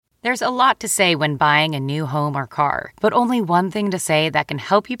There's a lot to say when buying a new home or car, but only one thing to say that can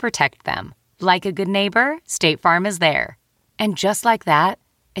help you protect them. Like a good neighbor, State Farm is there. And just like that,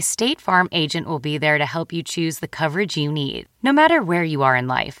 a State Farm agent will be there to help you choose the coverage you need, no matter where you are in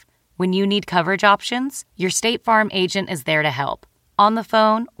life. When you need coverage options, your State Farm agent is there to help, on the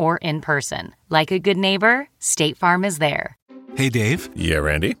phone or in person. Like a good neighbor, State Farm is there. Hey, Dave. Yeah,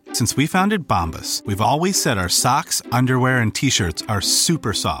 Randy? Since we founded Bombas, we've always said our socks, underwear, and T-shirts are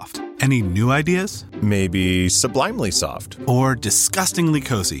super soft. Any new ideas? Maybe sublimely soft. Or disgustingly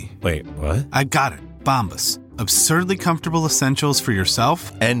cozy. Wait, what? I got it. Bombas. Absurdly comfortable essentials for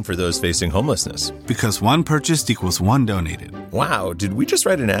yourself and for those facing homelessness. Because one purchased equals one donated. Wow, did we just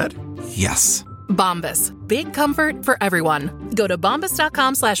write an ad? Yes. Bombas. Big comfort for everyone. Go to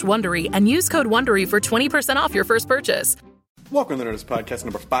bombas.com/Wondery and use code Wondery for 20% off your first purchase. Welcome to the Nerdist Podcast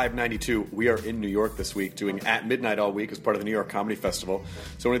number 592. We are in New York this week doing At Midnight all week as part of the New York Comedy Festival.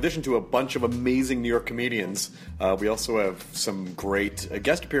 So in addition to a bunch of amazing New York comedians, we also have some great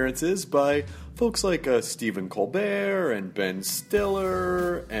guest appearances by folks like Stephen Colbert and Ben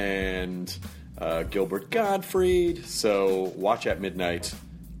Stiller and Gilbert Gottfried. So watch At Midnight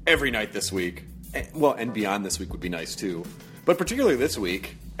every night this week. And beyond this week would be nice too. But particularly this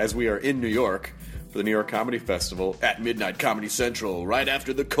week, as we are in New York for the New York Comedy Festival at Midnight Comedy Central, right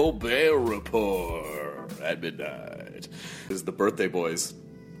after the Colbert Report at midnight. This is the Birthday Boys.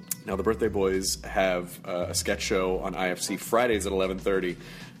 Now, the Birthday Boys have a sketch show on IFC Fridays at 11:30,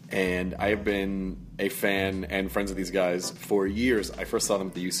 and I have been a fan and friends of these guys for years. I first saw them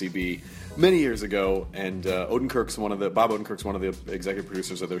at the UCB many years ago, and Bob Odenkirk's one of the executive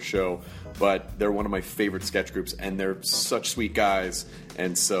producers of their show, but they're one of my favorite sketch groups, and they're such sweet guys,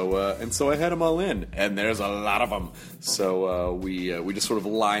 and so I had them all in, and there's a lot of them. So we just sort of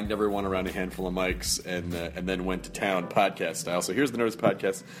lined everyone around a handful of mics, and then went to town podcast style. So here's the Nerdist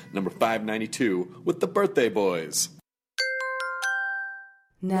Podcast number 592 with the Birthday Boys.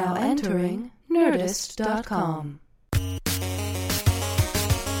 Now entering Nerdist.com.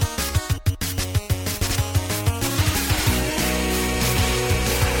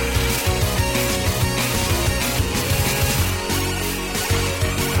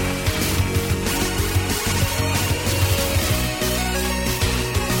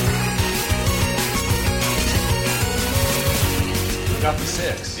 Got the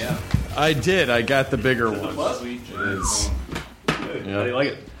 6. Yeah. I did. I got the bigger one. It is. Yeah. How do you like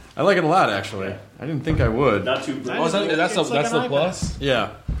it? I like it a lot, actually. I didn't think I would. Not too big. That's the plus?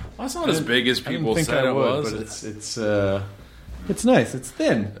 Yeah. Well, it's not as big as people said it was. But it's nice. It's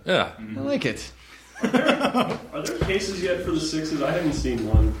thin. Yeah. I like it. Are there cases yet for the 6s? I haven't seen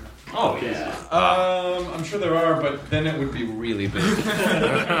one. Oh, yeah. I'm sure there are, but then it would be really big.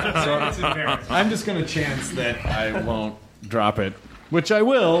 So I'm just going to chance that I won't drop it. Which I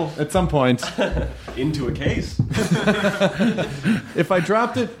will at some point. Into a case. If I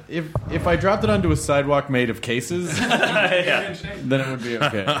dropped it onto a sidewalk made of cases, then it would be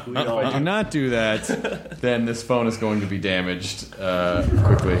okay. If I do not do that, then this phone is going to be damaged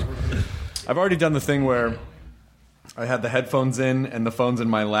quickly. I've already done the thing where I had the headphones in and the phone's in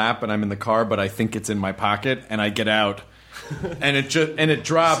my lap and I'm in the car, but I think it's in my pocket, and I get out. And it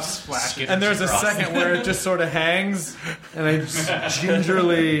drops, and there's a second where it just sort of hangs, and I just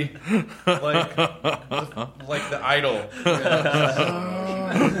gingerly, like the idol.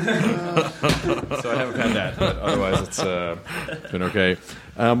 So I haven't had that, but otherwise it's been okay.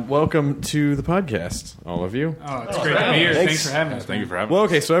 Welcome to the podcast, all of you. Oh, it's great to be here. Thanks for having us. Thank you for having us. Well,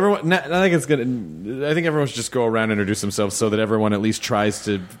 okay, so everyone, I think everyone should just go around and introduce themselves so that everyone at least tries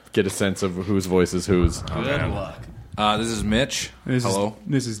to get a sense of whose voice is whose. Good luck. This is Mitch. Hello.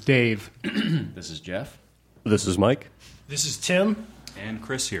 This is Dave. This is Jeff. This is Mike. This is Tim. And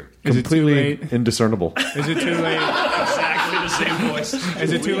Chris here. Completely indiscernible. Is it too late? Exactly the same voice.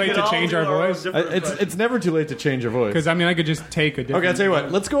 Is it too late to change our voice? It's never too late to change your voice. Because, I could just take a different... Okay, I'll tell you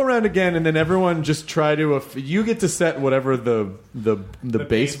what. Let's go around again, and then everyone just try to... you get to set whatever the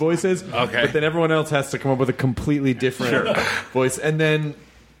bass voice is. Okay. But then everyone else has to come up with a completely different voice, and then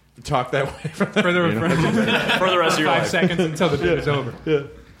talk that way for the rest of your 5 life. seconds until the bit is over. Yeah.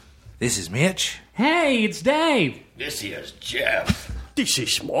 This is Mitch. Hey, it's Dave. This is Jeff. This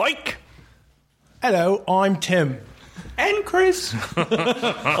is Mike. Hello, I'm Tim. And Chris. We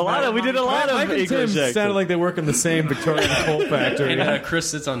did a lot of Mike and English Tim accents. sounded like they work in the same Victorian coal factory. And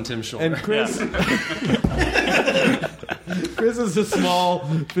Chris sits on Tim's shoulder. And Chris... Chris is a small,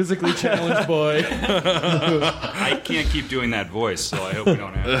 physically challenged boy. I can't keep doing that voice, so I hope we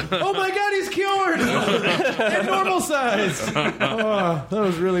don't have it. Oh my God, he's cured! And normal size. Oh, that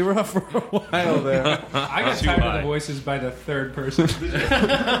was really rough for a while there. I got tired of the voices by the third person.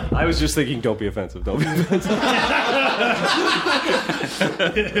 I was just thinking, don't be offensive. Don't be offensive.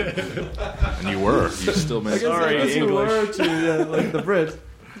 And you were. You still made it. I guess you were to like the Brits.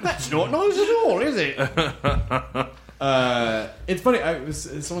 That's not nice at all, is it? It's funny.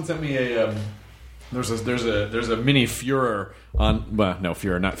 Someone sent me a. There's a mini Führer on. Well, no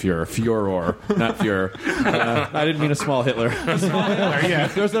Führer, not Führer. Furor, not Führer. I didn't mean a small Hitler. Small Hitler, yeah.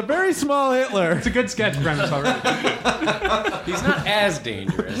 There's a very small Hitler. It's a good sketch premise already. He's not as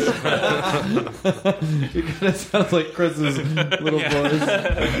dangerous. It kind of sounds like Chris's little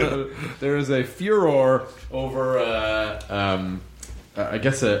voice. There is a furor over. I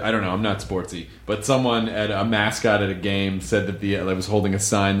guess I don't know. I'm not sportsy, but someone at a mascot at a game said that I was holding a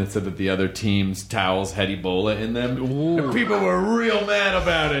sign that said that the other team's towels had Ebola in them. And people were real mad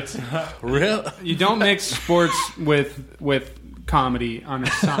about it. Real? You don't mix sports with comedy on a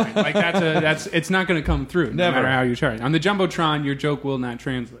sign. Like it's not going to come through. No matter how you try. On the Jumbotron, your joke will not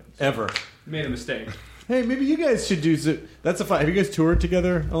translate. Ever. You made a mistake. Hey, maybe you guys should do. That's a fun. Have you guys toured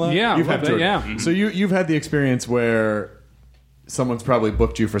together a lot? Yeah, you've had toured. Yeah. So you've had the experience where someone's probably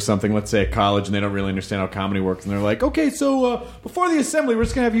booked you for something, let's say at college, and they don't really understand how comedy works, and they're like, okay, so before the assembly, we're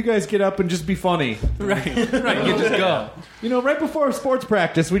just going to have you guys get up and just be funny. Right, you just go. You know, right before sports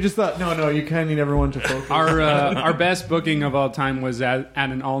practice, we just thought, no, you kind of need everyone to focus. Our best booking of all time was at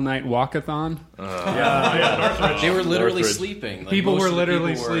an all-night walkathon. They were literally sleeping. Like, people were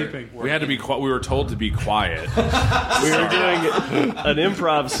literally sleeping. We had to be. We were told to be quiet. We were doing an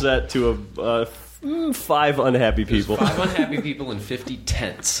improv set to a 5 unhappy people. 5 unhappy people in 50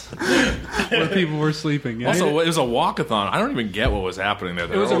 tents. Where people were sleeping. Yeah. Also, it was a walkathon. I don't even get what was happening there.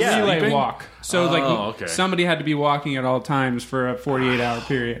 It was a relay sleeping? walk. So somebody had to be walking at all times for a 48-hour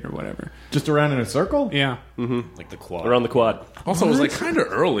period or whatever. Just around in a circle? Yeah. Mm-hmm. Like the quad. Around the quad. Also, it was like kind of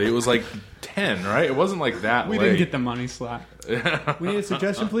early. It was like 10, right? It wasn't like that We late. didn't get the money slot. We need a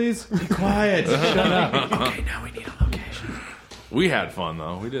suggestion, please? Be quiet. Shut up. Okay, now we need a location. We had fun,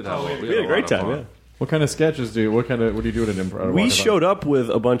 though. We did have we had a great time, yeah. What kind of sketches do you? What do you do at an improv? We showed up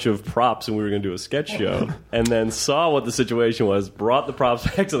with a bunch of props and we were going to do a sketch show, and then saw what the situation was, brought the props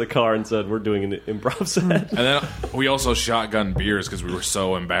back to the car, and said, "We're doing an improv set." And then we also shotgun beers because we were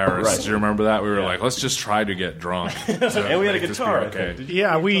so embarrassed. Right. Do you remember that? We were like, "Let's just try to get drunk." And we had a guitar. Okay.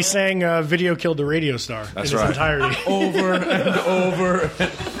 Yeah, we sang "Video Killed the Radio Star" That's in its right. entirety. Over and over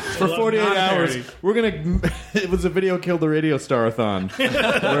for 48 hours. We're gonna. It was a Video Killed the Radio Star-a-thon,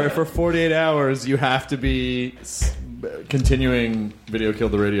 where for 48 hours you have to be continuing Video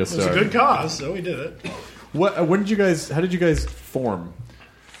Killed the Radio Star. It was a good cause, so we did it. When did you guys? How did you guys form?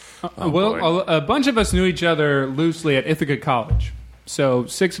 A bunch of us knew each other loosely at Ithaca College. So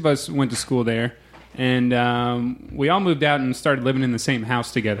 6 of us went to school there, and we all moved out and started living in the same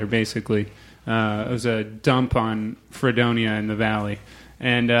house together, basically. It was a dump on Fredonia in the valley.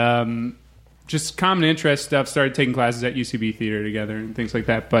 And just common interest stuff, started taking classes at UCB Theater together and things like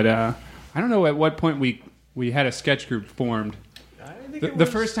that. But I don't know at what point we had a sketch group formed. The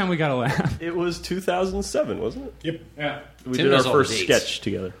first time we got a laugh. It was 2007, wasn't it? Yep. Yeah. We did our first sketch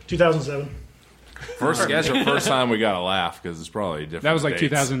together. 2007. First sketch or first time we got a laugh, because it's probably different. That was like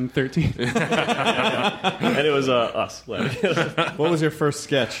dates. 2013. And it was us. What was your first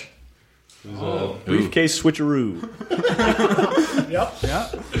sketch? It was briefcase switcheroo. Yep.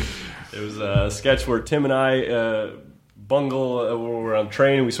 Yeah. It was a sketch where Tim and I bungle. We're on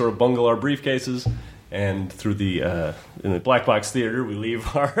train. We sort of bungle our briefcases, and through the in the black box theater, we leave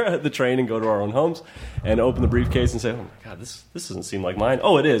the train and go to our own homes, and open the briefcase and say, "Oh my God, this doesn't seem like mine."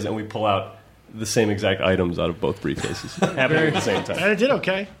 Oh, it is, and we pull out the same exact items out of both briefcases, happening at the same time. And it did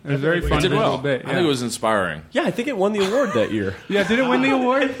okay. It was very fun. It did well. Bit, I think it was inspiring. Yeah, I think it won the award that year. Yeah, did it win the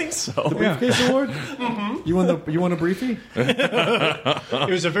award? I think so. The briefcase award? Mm-hmm. You won a briefie? It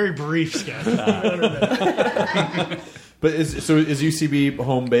was a very brief sketch. But is UCB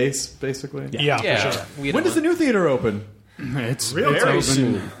home base basically? Yeah. For sure. When does the new theater open? It's Really? it's Very open.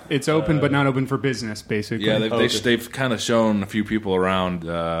 soon. It's open, but not open for business. Basically, Yeah, they've kind of shown a few people around,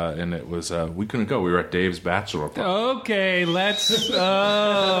 and it was we couldn't go. We were at Dave's bachelor party. Okay, let's. Mum's the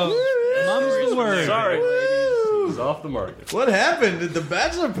word. Sorry, ladies. He's off the market. What happened at the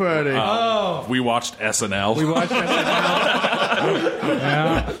bachelor party? We watched SNL. We watched that.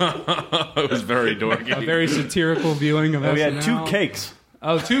 Yeah, It was very dorky. a very satirical viewing of And we had SNL. 2 cakes.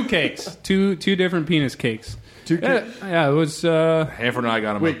 Oh, 2 cakes. Two different penis cakes. Yeah, it was. Hanford and I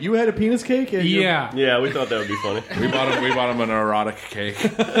got him. Wait, you had a penis cake? Yeah, we thought that would be funny. We bought him an erotic cake.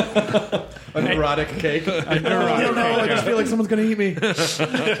 A neurotic cake. I don't know. I just feel like someone's gonna eat me. It's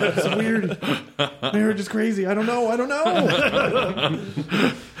weird. Marriage is crazy. I don't know.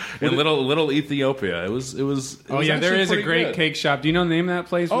 In little Ethiopia, it was. There is a great cake shop. Do you know the name of that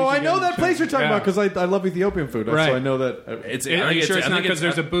place? Oh, I know that place you're talking about because I love Ethiopian food. Right. So I know that. Are you sure it's not because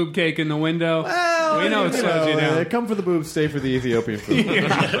there's a boob cake in the window? Well, we know it slows you down. Come for the boobs, stay for the Ethiopian food.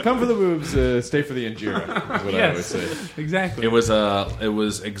 Come for the boobs, stay for the injera. Is what I always say. Exactly. It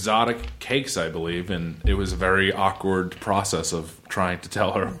was exotic cakes, I believe, and it was a very awkward process of trying to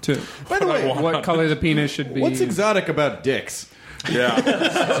tell her. By the way, what color the penis should be. What's exotic about dicks? Yeah,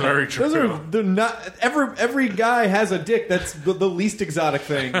 that's very true. They're not. Every guy has a dick. That's the least exotic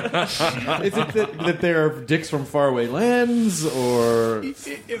thing. Is it that there are dicks from faraway lands, or?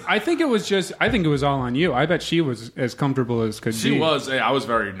 I think it was all on you. I bet she was as comfortable as could be. She was. I was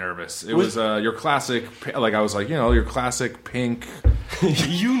very nervous. It was your classic. Like I was like, your classic pink.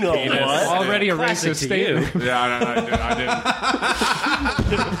 You know penis. what? Already a racist statement. I didn't.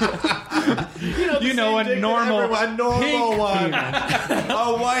 A normal one, a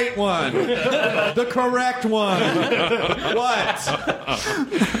white one, the correct one. What?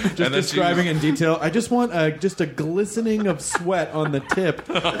 Just describing it in detail. I just want just a glistening of sweat on the tip,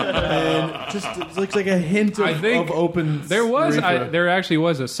 and just it looks like a hint of open. There actually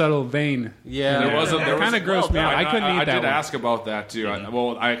was a subtle vein. Yeah, there was. It kind of grossed me out. I couldn't eat that. I did ask about that too.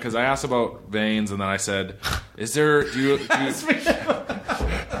 Because I asked about veins, and then I said, "Is there? Do you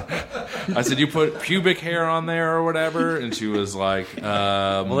I said, you put pubic hair on there or whatever?" And she was like,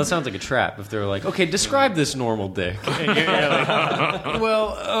 well, that sounds like a trap. If they're like, okay, describe this normal dick.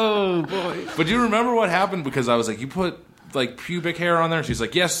 Well, oh, boy. But do you remember what happened? Because I was like, you put, like, pubic hair on there? She's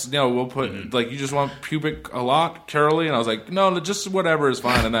like, yes, no, we'll put, like, you just want pubic a lot, curly? And I was like, no, just whatever is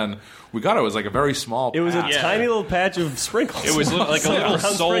fine. And then we got it was like a very small patch. It was a tiny little patch of sprinkles. It was like a little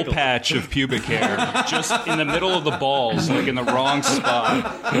soul patch of pubic hair, just in the middle of the balls, like in the wrong spot.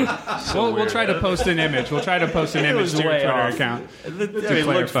 We'll try to post an image. We'll try to post an image to your Twitter account. It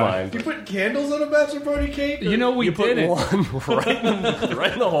looked fine. You put candles on a bachelor party cake? You know, we did it. One right in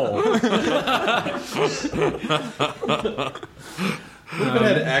the hole. What if it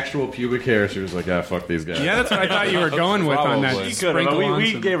had actual pubic hair? She was like, fuck these guys. Yeah, that's what I thought you were going with on that. We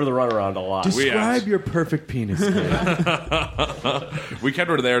gave her the runaround a lot. Describe your perfect penis. We kept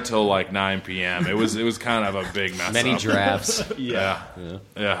her there till like 9 p.m. It was kind of a big mess. Many drafts. Yeah.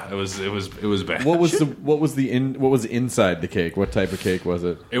 It was bad. What was inside the cake? What type of cake was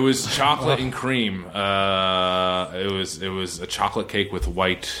it? It was chocolate and cream. It was a chocolate cake with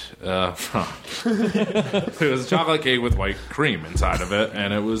white. It was a chocolate cake with white cream inside of it,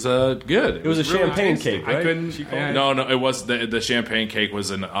 and it was good. It was a champagne cake, right? I couldn't. No, it was the champagne cake was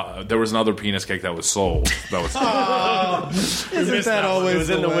there was another penis cake that was sold. That was. Isn't that always? It was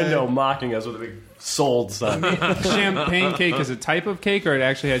in the window mocking us with a big sold sign. Champagne cake is a type of cake, or it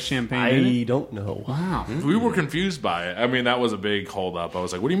actually has champagne in it? I don't know. Wow. We were confused by it. I mean, that was a big hold up. I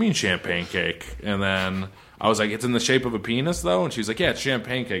was like, "What do you mean champagne cake?" And then I was like, "It's in the shape of a penis, though." And she's like, "Yeah, it's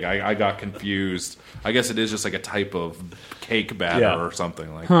champagne cake." I got confused. I guess it is just like a type of cake batter or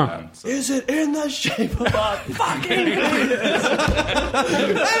something like that. So. Is it in the shape of a fucking penis?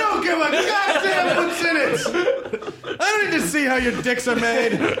 I don't give a goddamn what's in it. I don't need to see how your dicks are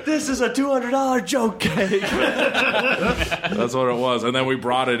made. This is a $200 joke cake. That's what it was. And then we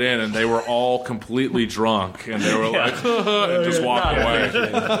brought it in, and they were all completely drunk, and they were like, and just walked away.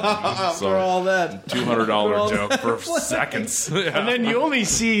 For all that $200 joke for seconds. Yeah. And then you only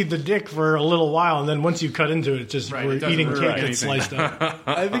see the dick for a little while, and then once you cut into it, it's just we're eating cake that's sliced up.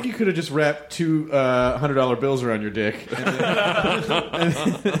 I think you could have just wrapped two $100 bills around your dick and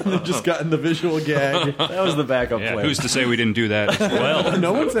then just gotten the visual gag. That was the backup plan. Who's to say we didn't do that as well?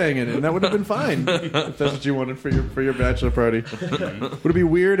 No one's saying it, and that would have been fine if that's what you wanted for your bachelor party. Would it be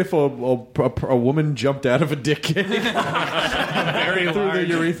weird if a woman jumped out of a dick cake through the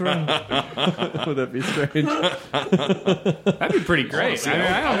urethra? Would that be strange? That'd be pretty great. I mean,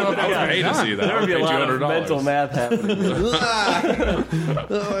 I don't know if I would pay to see that. There would be a lot of mental math happening.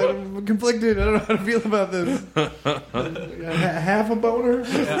 I'm conflicted. I don't know how to feel about this. Half a boner?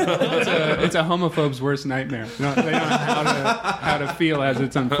 It's a homophobe's worst nightmare. They don't know how to feel as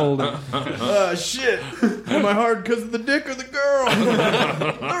it's unfolding. Shit. Am I hard because of the dick or the girl?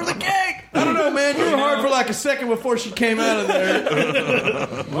 Or the cake? I don't know, man. You were hard for like a second before she came out of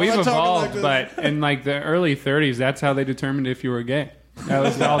there. We've evolved, but in like the early 30s, that's how they determined if you were gay. That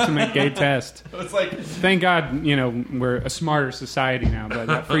was the ultimate gay test. It's like, thank God, we're a smarter society now.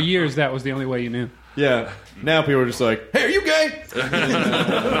 But for years, that was the only way you knew. Yeah. Now people are just like, hey, are you gay?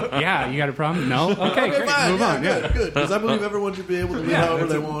 Yeah, you got a problem? No? Okay, great. Fine. Move on. Good. Because I believe everyone should be able to live however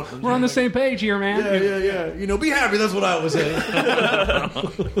they want. We're on the same page here, man. Yeah. Be happy. That's what I was saying.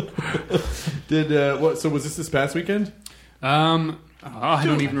 So was this past weekend? I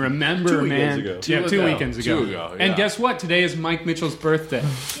don't even remember, man. 2 weekends ago. 2 ago, yeah. And guess what? Today is Mike Mitchell's birthday.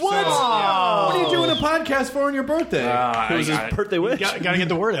 What? What are you doing a podcast for on your birthday? It was his birthday wish. Got to get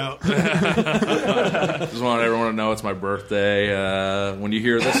the word out. Just want everyone to know it's my birthday. When you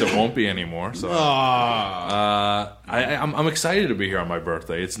hear this, it won't be anymore. So, I'm excited to be here on my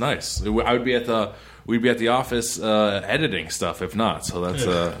birthday. It's nice. We'd be at the office editing stuff if not. So that's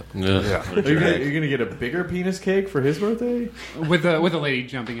Are you gonna get a bigger penis cake for his birthday? With a lady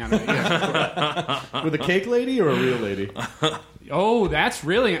jumping out of it. Yeah. With a cake lady or a real lady? Oh, that's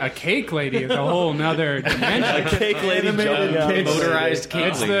really a cake lady. Is a whole nother dimension. A cake lady, motorized cake.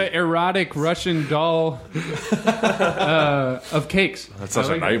 It's the erotic Russian doll of cakes. That's such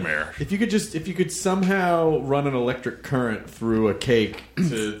a nightmare. If you could somehow run an electric current through a cake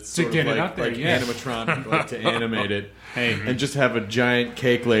to get it up there, animatronic, like to animate it, and just have a giant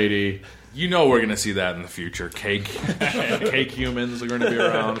cake lady. You know we're going to see that in the future. Cake humans are going to be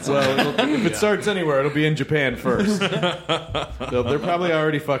around. Well, if it starts anywhere, it'll be in Japan first. They're probably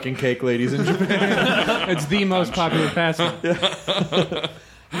already fucking cake ladies in Japan. It's the most popular pastime.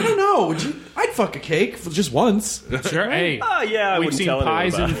 I don't know. I'd fuck a cake for just once. Sure. Hey. Oh, yeah. We've seen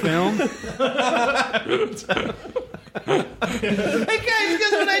pies in film. Hey guys,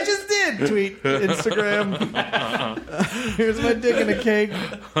 guess what I just did? Tweet, Instagram. Here's my dick in a cake.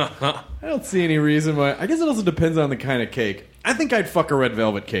 I don't see any reason why. I guess it also depends on the kind of cake. I think I'd fuck a red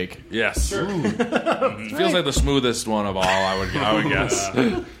velvet cake. Yes. Sure. Feels like the smoothest one of all, I would guess.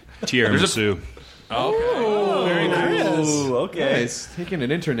 Tiramisu. Okay. Very nice. Okay. Nice. Taking it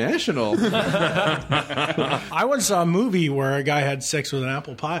international. I once saw a movie where a guy had sex with an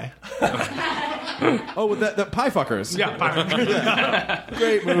apple pie. Oh, with that Pie Fuckers. Yeah, Pie Fuckers.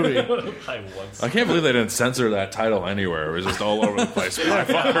 Great movie. I can't believe they didn't censor that title anywhere. It was just all over the place. Pie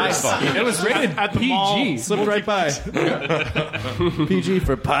Fuckers. It was rated at the PG. Mall. Slipped right by. PG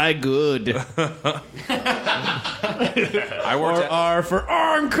for pie good. I worked R for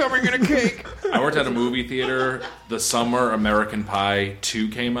arm coming in a cake. I worked at a movie theater the summer American Pie 2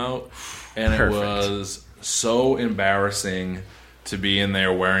 came out, and it was so embarrassing to be in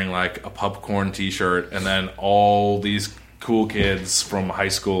there wearing like a popcorn t-shirt, and then all these cool kids from high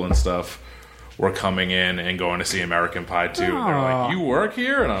school and stuff were coming in and going to see American Pie 2. They're like, you work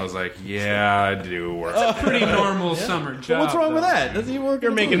here? And I was like, yeah, I do work here. It's a pretty normal summer job. What's wrong with that? Does he work?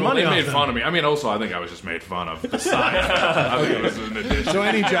 You're making money off They made fun of me. I mean, also, I think I was just made fun of. Besides, I think it was an addition. So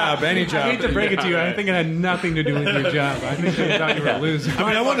any job. I hate to break it to you, I think it had nothing to do with your job. I think they thought you were a loser. I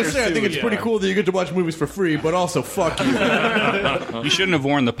mean, I want to say, I think it's pretty cool that you get to watch movies for free, but also fuck you. You shouldn't have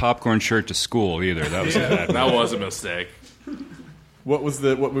worn the popcorn shirt to school either. That was That was a mistake.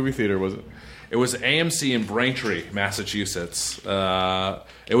 What movie theater was it? It was AMC in Braintree, Massachusetts.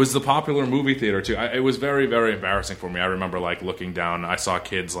 It was the popular movie theater too. It was very, very embarrassing for me. I remember like looking down. I saw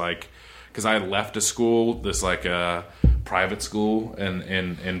kids like, because I had left a school, this like private school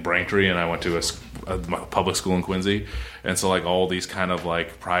in Braintree, and I went to a public school in Quincy, and so like all these kind of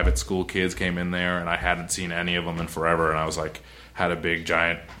like private school kids came in there, and I hadn't seen any of them in forever, and I was like, had a big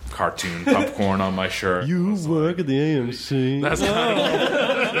giant cartoon popcorn on my shirt. You work at the AMC. That's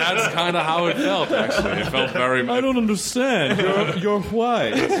kind of how it felt. Actually, it felt very. I don't understand. You're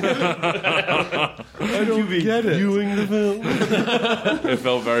white. I don't get it. Viewing the film. It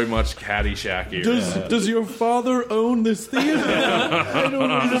felt very much Caddyshacky. Does your father own this theater? I don't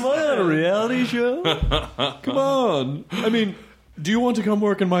know. Am I on a reality show? Come on. I mean, do you want to come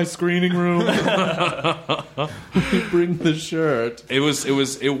work in my screening room? Bring the shirt. It was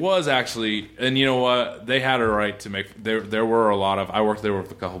actually, and you know what? They had a right to make. There were a lot of. I worked there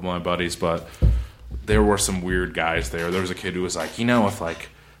with a couple of my buddies, but there were some weird guys there. There was a kid who was like, if like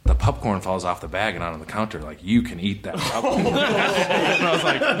the popcorn falls off the bag and on the counter, like you can eat that popcorn. And I was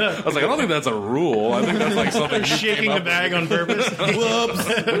like, I don't think that's a rule. I think that's like something. Shaking the bag on purpose. Whoops.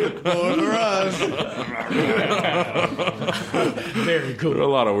 For us. Very cool. There were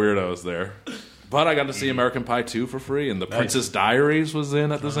a lot of weirdos there. But I got to see American Pie 2 for free, and The Princess Diaries was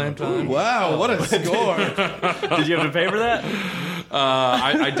in at the same time. Wow, what a score. Did you have to pay for that?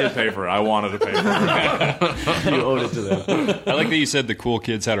 I did pay for it. I wanted to pay for it. You owed it to them. I like that you said the cool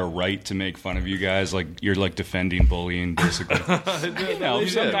kids had a right to make fun of you guys. Like you're like defending bullying, basically.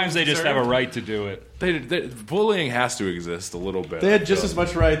 Sometimes they just have a right to do it. Bullying has to exist a little bit. They had just as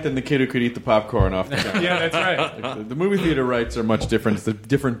much right than the kid who could eat the popcorn off the counter. Yeah, that's right. Like, the movie theater rights are much different. It's a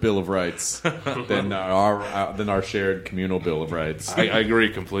different Bill of Rights than our shared communal Bill of Rights. I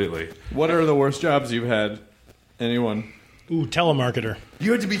agree completely. What are the worst jobs you've had? Anyone? Ooh, telemarketer.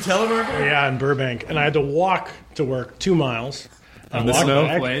 You had to be telemarketer? Yeah, in Burbank. And I had to walk to work 2 miles. In the snow?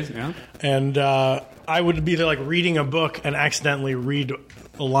 Back, and I would be like reading a book and accidentally read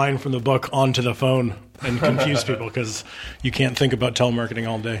a line from the book onto the phone and confuse people because you can't think about telemarketing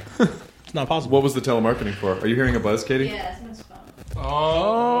all day. It's not possible. What was the telemarketing for? Are you hearing a buzz, Katie? Yeah, it's phone.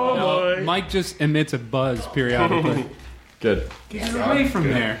 No, Mike just emits a buzz periodically. Good. Get away from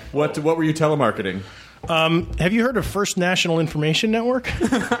there. What were you telemarketing? Have you heard of First National Information Network?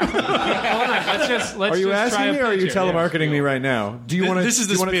 Hold on, let's are you just asking me or are you telemarketing me right now? Do you want to? This is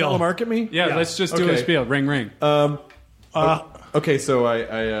the do you want to spiel. telemarket me? Yeah, let's just do a spiel. Ring, ring. Okay, so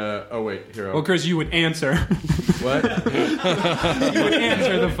oh wait, here. Well, because you would answer. What? You would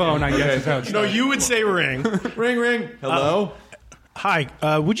answer the phone, I guess. Okay. No, you would say ring. Ring, ring. Hello. Hi,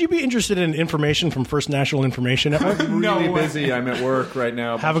 would you be interested in information from First National Information Network? I'm really busy. I'm at work right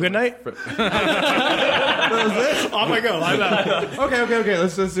now. Have a good night. What was this? Off I go. I'm out. Okay.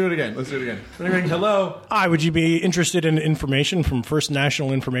 Let's do it again. Ring, ring. Hello. Hi, would you be interested in information from First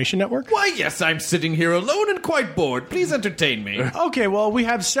National Information Network? Why, yes, I'm sitting here alone and quite bored. Please entertain me. Okay, well, we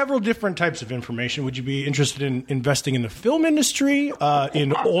have several different types of information. Would you be interested in investing in the film industry,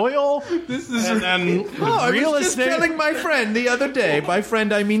 in oil, and I real was just estate? telling my friend the other day, by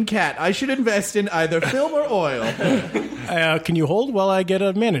friend I mean cat, I should invest in either film or oil. Can you hold while I get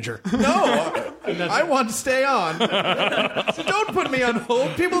a manager? No, I want to stay on. So don't put me on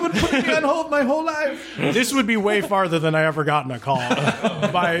hold. People have been putting me on hold my whole life. This would be way farther than I ever gotten a call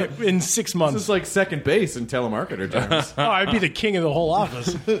in 6 months. This is like second base in telemarketer terms. Oh, I'd be the king of the whole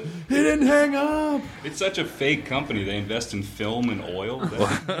office. He didn't hang up. It's such a fake company. They invest in film and oil.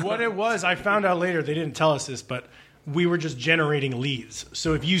 What it was, I found out later, they didn't tell us this, but we were just generating leads.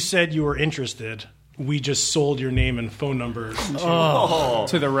 So if you said you were interested, we just sold your name and phone number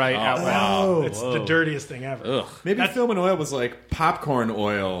to the right outlet. Wow. It's the dirtiest thing ever. Ugh. Maybe film and oil was like popcorn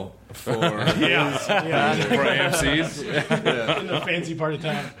oil for for AMCs. Yeah. In the fancy part of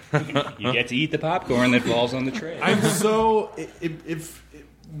town. You get to eat the popcorn that falls on the tray. I'm so if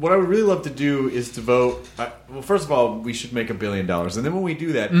what I would really love to do is to vote. Well, first of all, we should make $1 billion, and then when we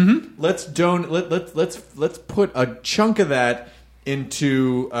do that, let's put a chunk of that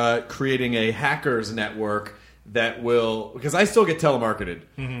into creating a hackers network that will, because I still get telemarketed,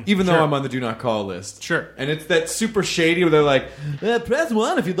 even though I'm on the do not call list. Sure. And it's that super shady where they're like, press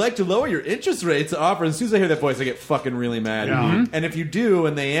 1 if you'd like to lower your interest rates offer. And as soon as I hear that voice, I get fucking really mad. Yeah. And if you do,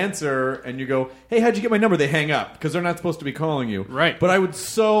 and they answer, and you go, hey, how'd you get my number? They hang up, because they're not supposed to be calling you. Right. But I would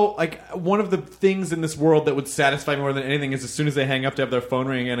one of the things in this world that would satisfy me more than anything is as soon as they hang up to have their phone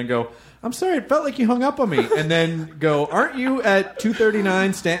ring again and go, I'm sorry, it felt like you hung up on me. And then go, aren't you at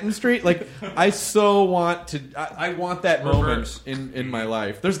 239 Stanton Street? Like, I so want to, I want that moment in my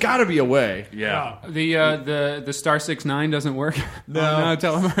life. There's got to be a way. Yeah. The star 69 doesn't work. No.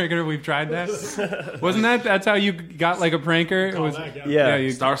 Telemarketer. We've tried that. Wasn't that's how you got like a pranker? It was. Yeah.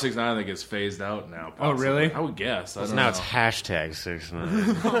 Star 69 I think is phased out now. Possibly. Oh, really? I would guess. I don't Now know. it's hashtag 69.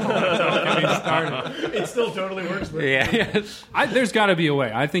 It still totally works. But Yeah. There's got to be a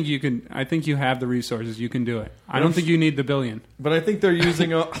way. I think you can. I think you have the resources. You can do it. I don't think you need the $1 billion. But I think they're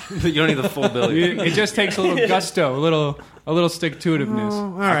using You don't need the full $1 billion. It just takes a little gusto, a little stick-to-itiveness. all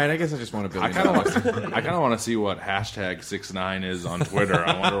right, I guess I just want $1 billion. I kind of want to see what hashtag 69 is on Twitter.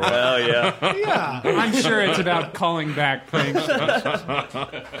 I wonder what. Oh, yeah. yeah. I'm sure it's about calling back pranks.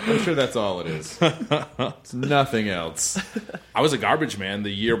 I'm sure that's all it is. It's nothing else. I was a garbage man the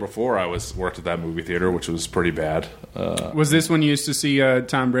year before I worked at that movie theater, which was pretty bad. Was this when you used to see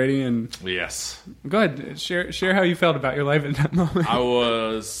Tom Brady? And Yes. go ahead, share how you felt about your life at that moment. I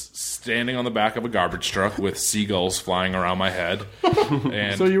was standing on the back of a garbage truck with seagulls flying around my head.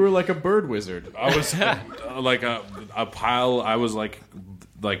 And So you were like a bird wizard. I was like a pile. I was like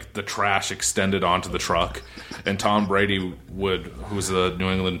like the trash extended onto the truck, and Tom Brady who's the New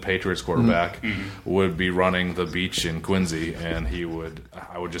England Patriots quarterback, would be running the beach in Quincy, and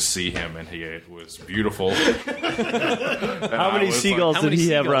I would just see him, and it was beautiful. How many seagulls did he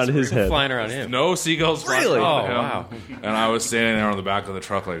have around his head? Flying around him? No seagulls flying Really? around him. Wow. And I was standing there on the back of the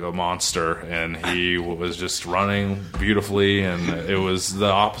truck like a monster, and he was just running beautifully, and it was the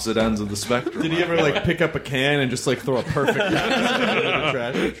opposite ends of the spectrum. Did he ever like pick up a can and just like throw a perfect into the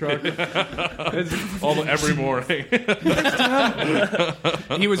trash truck? Every morning.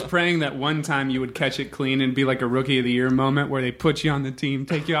 He was praying that one time you would catch it clean and be like a Rookie of the Year moment where they put you on the team,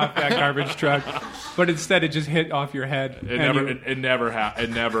 take you off that garbage truck, but instead it just hit off your head. Nothing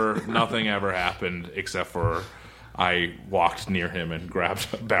ever happened except for I walked near him and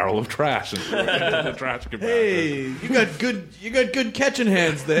grabbed a barrel of trash and threw it into the trash compactor. Hey, you got good catching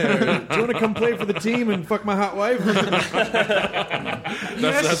hands there. Do you want to come play for the team and fuck my hot wife?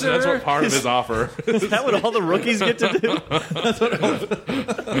 That's what part of his offer. Is that what all the rookies get to do? That's what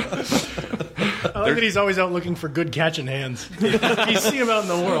I like that he's always out looking for good catching hands. You see him out in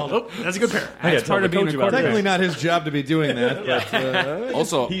the world. Oh, that's a good pair. That's part of being a quarterback. Technically not his job to be doing that. But,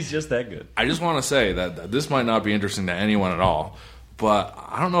 also, he's just that good. I just want to say that this might not be interesting to anyone at all, but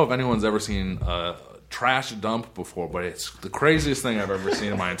I don't know if anyone's ever seen a trash dump before, but it's the craziest thing I've ever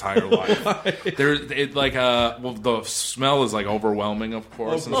seen in my entire life. The smell is like overwhelming, of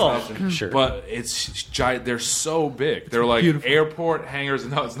course, and stuff. Sure. But it's giant. They're so big. They're like airport hangars.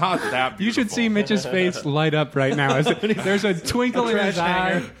 No, it's not that beautiful. You should see Mitch's face light up right now. There's a twinkle in his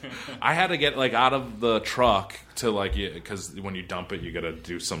eye. I had to get like out of the truck to because when you dump it, you got to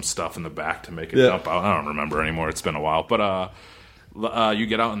do some stuff in the back to make it dump out. I don't remember anymore. It's been a while, but you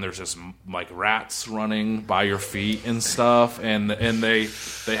get out and there's just like rats running by your feet and stuff, and they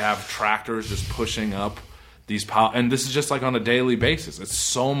have tractors just pushing up these and this is just like on a daily basis. It's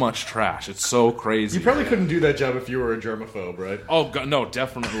so much trash. It's so crazy. you probably couldn't do that job if you were a germaphobe, right? Oh God, no,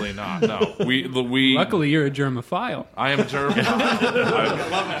 definitely not. No, we. Luckily, you're a germophile. I am a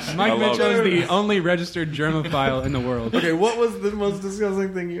germophile. Mike Mitchell is the only registered germophile in the world. Okay, what was the most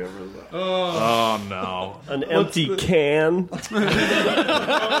disgusting thing you ever saw? Oh no, an empty can.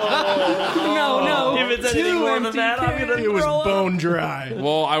 No. If it's anything more than that, I'm gonna. It was bone dry.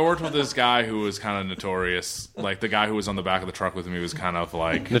 Well, I worked with this guy who was kind of notorious. Like the guy who was on the back of the truck with me was kind of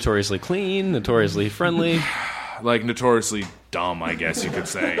like notoriously clean, notoriously friendly, like notoriously dumb, I guess you could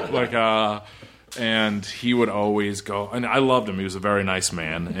say. And he would always go, and I loved him. He was a very nice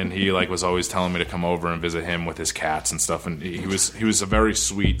man, and he was always telling me to come over and visit him with his cats and stuff. And he was a very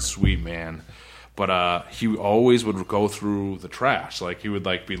sweet man. But he always would go through the trash. Like he would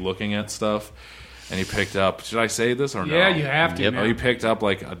be looking at stuff. And he picked up. Should I say this or no? Yeah, you have to. He picked up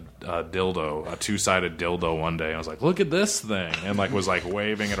a dildo, a 2-sided dildo one day. I was like, "Look at this thing!" And was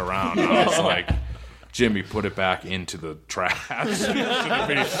waving it around. And I was like, "Jimmy, put it back into the trash."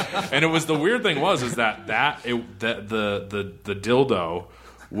 And it was the weird thing is that the dildo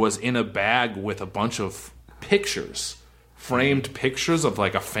was in a bag with a bunch of pictures, framed pictures of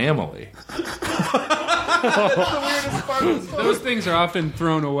a family. Those things are often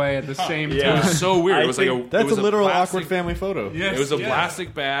thrown away at the same time. It was so weird. It was that's a literal awkward family photo. Yes, it was a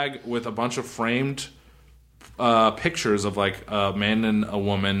plastic bag with a bunch of framed pictures of a man and a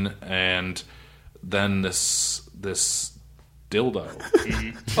woman, and then this dildo.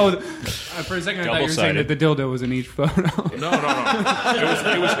 Oh, for a second I thought you were saying that the dildo was in each photo. No.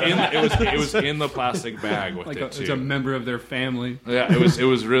 It was in the plastic bag with it too. It's a member of their family. Yeah, it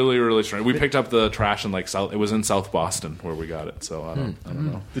was really, really strange. We picked up the trash in South. It was in South Boston where we got it. So I don't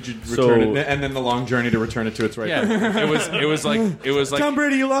know. Did you return it? And then the long journey to return it to its right. Yeah, it was like Tom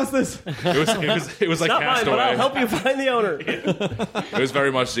Brady, you lost this. It was like not Castaway. Mine, but I'll help you find the owner. It was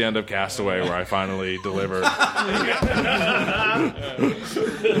very much the end of Castaway where I finally delivered. And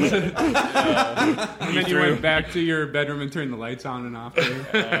then you went back to your bedroom and turned the lights on and off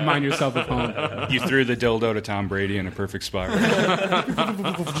to mind yourself at home. You threw the dildo to Tom Brady in a perfect spot.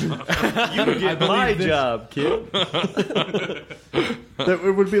 You get my job, kid.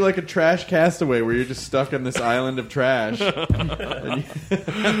 It would be like a trash Castaway where you're just stuck on this island of trash.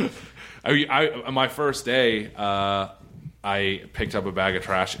 My first day, I picked up a bag of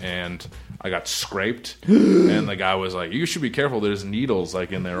trash and I got scraped, and the guy was like, "You should be careful. There's needles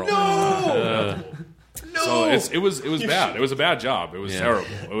in there." No. So it was bad. It was a bad job. It was terrible.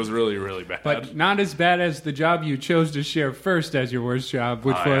 It was really, really bad. But not as bad as the job you chose to share first as your worst job,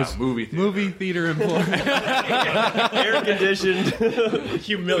 which was movie theater employee. Air conditioned,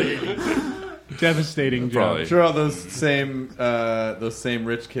 humiliating. Devastating job. I'm sure all those same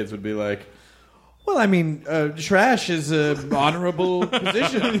rich kids would be like, Well, I mean, trash is an honorable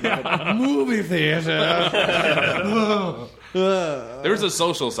position. Movie theater. There's a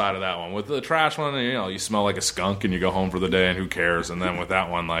social side of that one. With the trash one, you smell like a skunk and you go home for the day and who cares? And then with that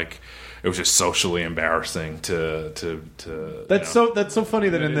one, like, it was just socially embarrassing to That's so funny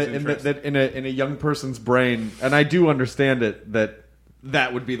that in a young person's brain, and I do understand it,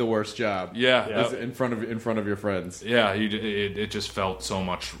 that would be the worst job. Yeah. In front of your friends. Yeah, it just felt so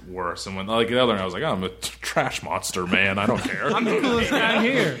much worse. And when the other one, I was like, I'm a trash monster, man. I don't care. I'm the coolest guy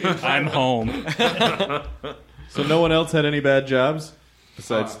here. I'm home. So no one else had any bad jobs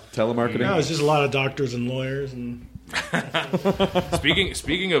besides telemarketing? No, it's just a lot of doctors and lawyers. And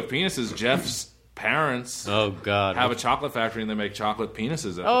Speaking of penises, Jeff's parents have a chocolate factory and they make chocolate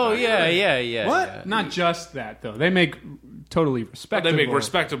penises. Yeah. What? Yeah. Not just that, though. They make totally respectable. They make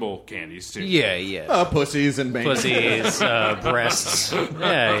respectable candies, too. Yeah. Pussies and bangers. Pussies, breasts.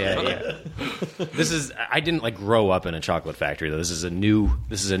 Yeah. I didn't grow up in a chocolate factory though. This is a new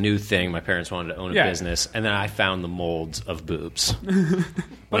thing. My parents wanted to own a business, and then I found the molds of boobs.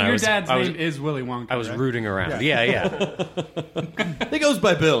 But your dad's name is Willy Wonka. I was rooting around. Yeah. He goes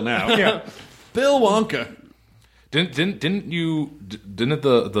by Bill now. Yeah. Bill Wonka. Didn't the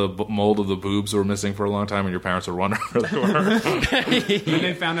mold of the boobs were missing for a long time and your parents were wondering where they were? And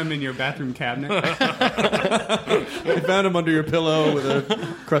they found them in your bathroom cabinet. They found them under your pillow with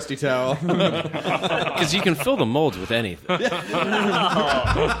a crusty towel. Because you can fill the molds with anything.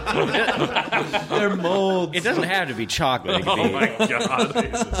 They're molds. It doesn't have to be chocolate. It could be... Oh my God.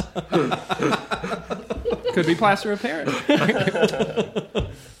 Could be plaster of Paris.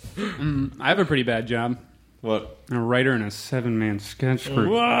 I have a pretty bad job. What? A writer in a 7-man sketch group.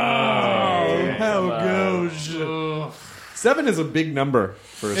 Whoa! How goes? 7 is a big number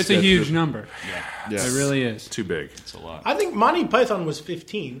for a It's sketch a huge group. number. Yeah. It really is. Too big. It's a lot. I think Monty Python was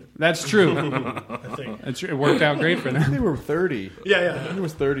 15. That's true. I think. It worked out great for them. They were 30. Yeah. There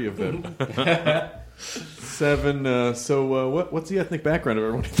was 30 of them. 7. So what's the ethnic background of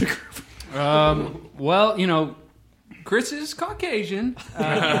everyone in the group? Well, Chris is Caucasian.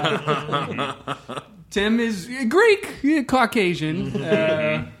 Tim is Greek, Caucasian.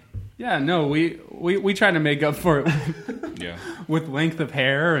 We try to make up for it with length of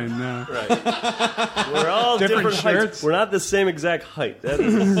hair and We're all different shirts. heights. We're not the same exact height. That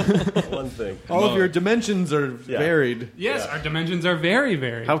is one thing. All of your dimensions are varied. Yes, our dimensions are very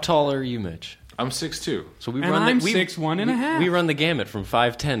varied. How tall are you, Mitch? I'm 6'2". So we And run I'm the, 6'1.5". We run the gamut from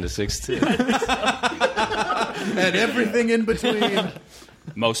 5'10" to 6'2". And everything in between.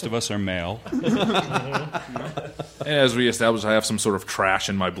 Most of us are male. And as we established, I have some sort of trash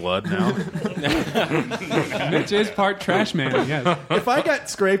in my blood now. Mitch is part trash man, yes. If I got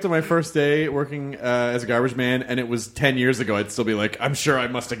scraped on my first day working as a garbage man and it was 10 years ago, I'd still be like, I'm sure I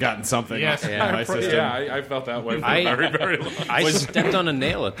must have gotten something in my system. I felt that way for a very, very long time. I stepped on a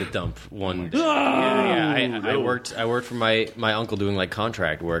nail at the dump one day. I worked for my uncle doing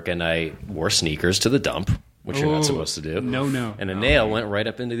contract work, and I wore sneakers to the dump, which you're not supposed to do. No. And a nail went right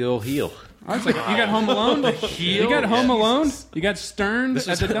up into the old heel. I was like, you got Home Alone? You got Home Alone? You got Stern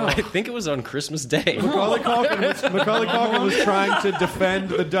at the dump? I think it was on Christmas Day. Macaulay Culkin was trying to defend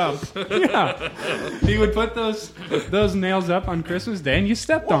the dump. Yeah. He would put those nails up on Christmas Day, and you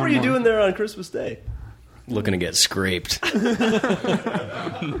stepped on them. What were you doing there on Christmas Day? Looking to get scraped.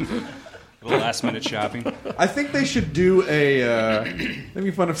 Last minute shopping. I think they should do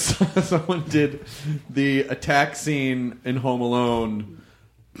maybe fun if someone did the attack scene in Home Alone,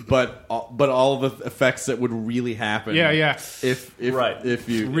 but all of the effects that would really happen. Yeah. If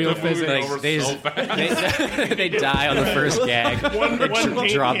you real physics, they die on the first gag. One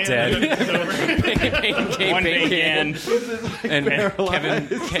drop dead. One bacon. And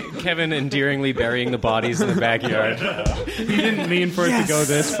Kevin endearingly burying the bodies in the backyard. he didn't mean for it to go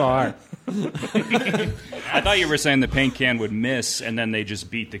this far. I thought you were saying the paint can would miss and then they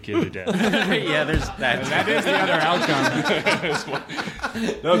just beat the kid to death. Yeah, there's that. That is the other outcome.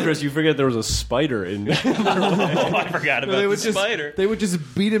 No, Chris, you forget there was a spider in. I forgot about the spider. They would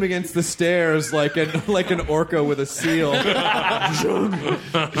just beat him against the stairs like an orca with a seal. That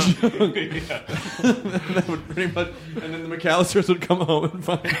would pretty much, and then the McAllisters would come home and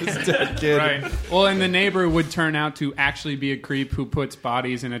find this dead kid. Right. Well, and the neighbor would turn out to actually be a creep who puts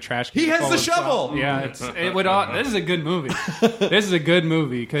bodies in a trash can. He has full the of shovel. salt. Yeah, this is a good movie. This is a good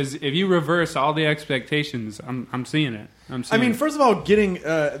movie because if you reverse all the expectations, I'm seeing it. I mean, first of all, getting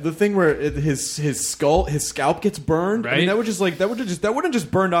the thing where his scalp gets burned. Right? I mean, that wouldn't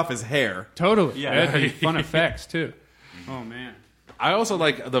just burned off his hair. Totally. Yeah, that'd be fun effects too. Oh man. I also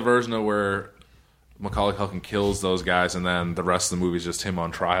like the version of where Macaulay Culkin kills those guys, and then the rest of the movie is just him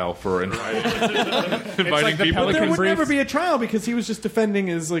on trial for inviting people. But there would never be a trial because he was just defending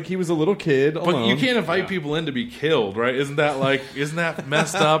he was a little kid alone. But you can't invite people in to be killed, right? Isn't that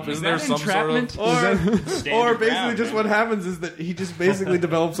messed up? Isn't there some entrapment? sort of... Or basically just what happens is that he just basically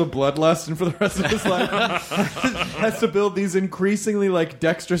develops a bloodlust and for the rest of his life has to build these increasingly like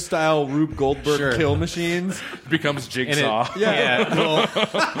Dexter-style Rube Goldberg kill machines. Becomes Jigsaw.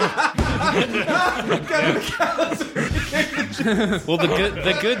 Well,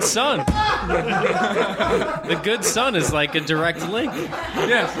 the good son. The good son is like a direct link.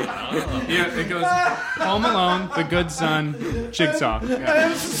 Yes. Yeah, it goes Home Alone, The Good Son, Jigsaw. I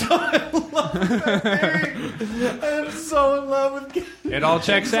am so in love with Kevin. It all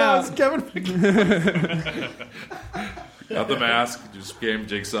checks out. Kevin. Got the mask, just game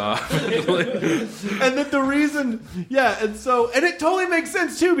Jigsaw. And then the reason, and it totally makes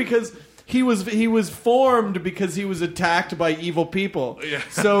sense too because he was formed because he was attacked by evil people. Yeah.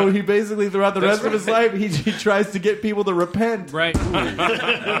 So he basically throughout the rest of his life he tries to get people to repent. Right.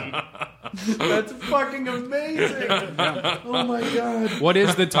 That's fucking amazing. Oh my god. What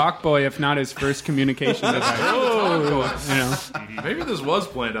is the talk boy if not his first communication device? Maybe this was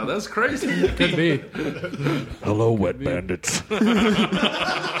planned out. That's crazy. It could be. Hello, wet bandits.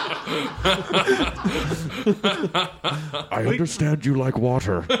 I understand you like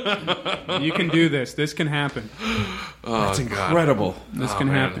water. You can do this. This can happen. That's incredible. This can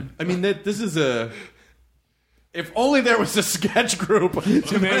happen. I mean, this is a... If only there was a sketch group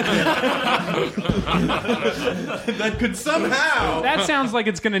to make it. That could somehow... That sounds like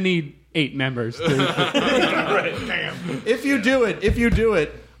it's going to need 8 members. Right. Damn. If you do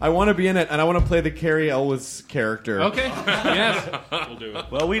it, I want to be in it, and I want to play the Carrie Elwes character. Okay. Yes. We'll do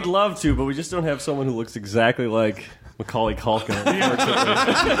it. Well, we'd love to, but we just don't have someone who looks exactly like Macaulay Culkin.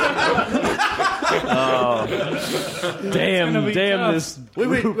 Damn this.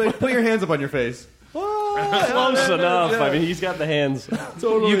 Wait, put your hands up on your face. Close enough. I mean, he's got the hands.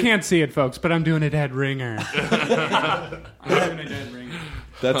 Totally. You can't see it, folks, but I'm doing a dead ringer.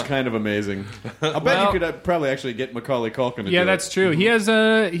 That's kind of amazing. I bet you could probably actually get Macaulay Culkin to do it. That's true. He has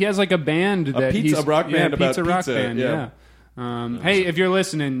like a band that a rock band about pizza rock band. Yeah. Hey, if you're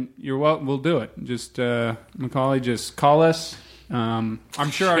listening, we'll do it. Just Macaulay, just call us. I'm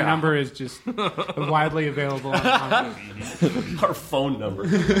sure our number is just widely available. Our phone number.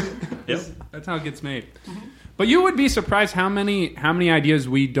 Yep. That's how it gets made. But you would be surprised how many ideas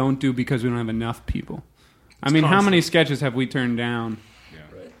we don't do because we don't have enough people. I mean, how many sketches have we turned down?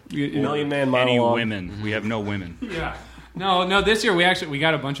 Million Man Monologue. Any women? We have no women. Yeah. No. This year we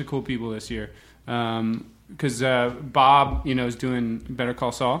got a bunch of cool people this year. Because Bob, is doing Better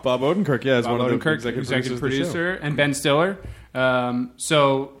Call Saul. Bob Odenkirk, is Bob one of the executive producer, of the and Ben Stiller.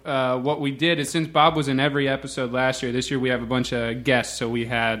 So what we did is since Bob was in every episode last year, this year we have a bunch of guests. So we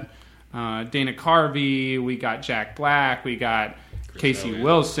had Dana Carvey, we got Jack Black, we got Casey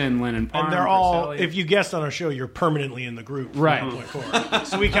Wilson, Lennon Parham. And they're all, if you guest on our show, you're permanently in the group. Right.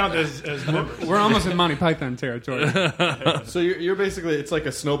 So we count as members. We're almost in Monty Python territory. So you're basically, it's like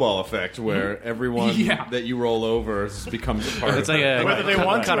a snowball effect where everyone that you roll over becomes a part of it. Whether they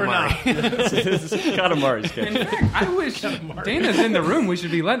want to or not. Katamari sketch. In fact, I wish Dana's in the room. We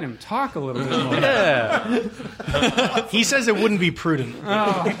should be letting him talk a little bit more. Yeah. He says it wouldn't be prudent.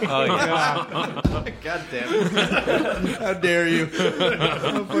 Oh God. God damn it. How dare you.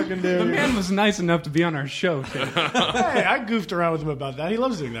 How fucking dare you. The man was nice enough to be on our show, too. Hey, I goofed around with him about that. He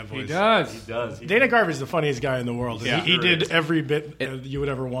loves doing that voice. He does. Dana Carvey's the funniest guy in the world. Yeah. He did every bit you would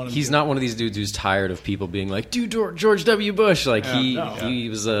ever want him to. He's not one of these dudes who's tired of people being like, do George W. Bush. Like, he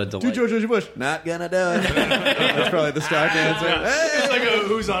was a delight. Do George W. Bush. Not gonna do it. That's probably the stock answer. Hey! It's like a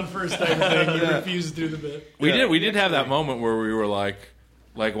who's on first type of thing. He refuses to do the bit. We did have that moment where we were like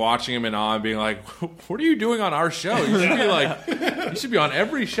watching him in awe and being like, what are you doing on our show? You should be on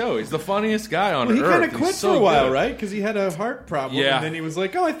every show. He's the funniest guy on earth. He kind of quit for a while, right? Because he had a heart problem. Yeah. And then he was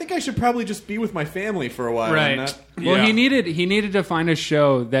like, I think I should probably just be with my family for a while. Right. Well, he needed to find a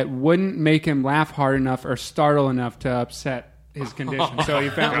show that wouldn't make him laugh hard enough or startle enough to upset his condition. So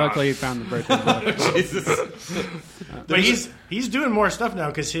luckily he found the birthday book. Jesus. But he's doing more stuff now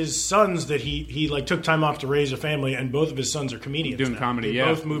because his sons that he took time off to raise a family, and both of his sons are comedians. Doing comedy. They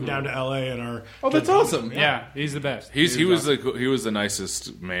both moved down to LA and are. Oh, that's awesome. Yeah, he's the best. He was the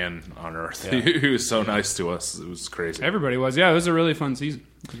nicest man on earth. Yeah. He was so nice to us. It was crazy. Everybody was. Yeah, it was a really fun season.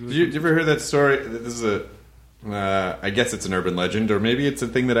 Did you ever hear that story? This is I guess it's an urban legend, or maybe it's a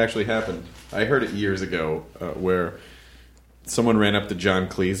thing that actually happened. I heard it years ago where someone ran up to John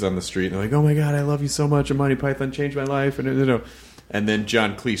Cleese on the street and they're like, "Oh my God, I love you so much, and Monty Python changed my life," and And then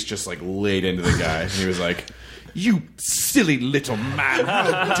John Cleese just like laid into the guy, and he was like, "You silly little man!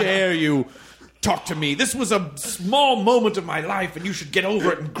 How dare you talk to me? This was a small moment of my life, and you should get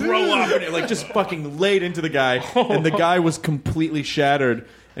over it and grow up." And it like just fucking laid into the guy, and the guy was completely shattered.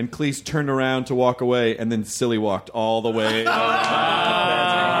 And Cleese turned around to walk away, and then Silly walked all the way. That's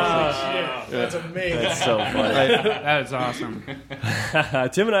amazing. That's so funny. That is awesome.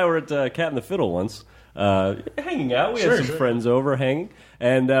 Tim and I were at Cat and the Fiddle once, hanging out. We had some friends over hanging,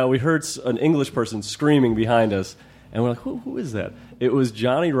 and we heard an English person screaming behind us, and we're like, who is that? It was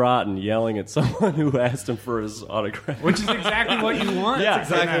Johnny Rotten yelling at someone who asked him for his autograph. Which is exactly what you want. Yeah,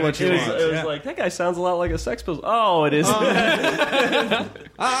 That's exactly what you want. It was like, that guy sounds a lot like a Sex Pistols. Oh, it is.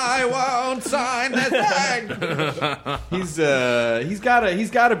 I won't sign that thing. He's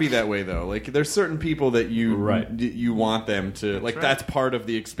got to be that way though. Like there's certain people that you want them to like. That's part of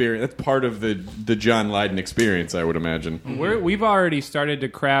the experience. That's part of the John Lydon experience, I would imagine. We've already started to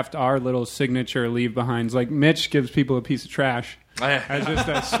craft our little signature leave behinds. Like Mitch gives people a piece of trash. As just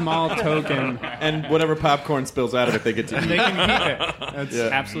a small token. And whatever popcorn spills out of it, they get to eat. They can keep it. That's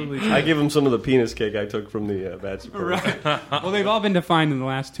absolutely true. I give them some of the penis cake I took from the bachelor party. Right. Well, they've all been defined in the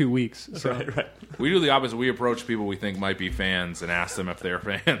last 2 weeks. So. Right. We do the opposite. We approach people we think might be fans and ask them if they're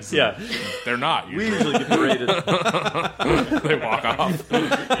fans. Yeah. They're not. We usually get berated. They walk off.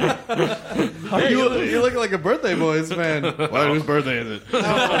 Hey, you look like a Birthday Boys fan. Well, whose birthday is it?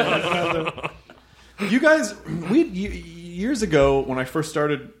 You guys, years ago when I first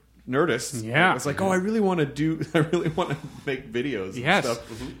started Nerdist, I was like, I really want to make videos and stuff.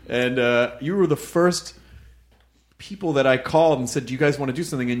 And you were the first people that I called and said, do you guys want to do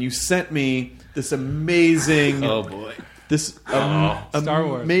something? And you sent me this amazing Star Wars,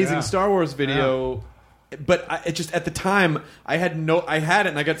 amazing Star Wars video. But it just at the time I had it and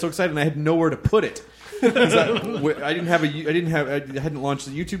I got so excited and I had nowhere to put it. I hadn't launched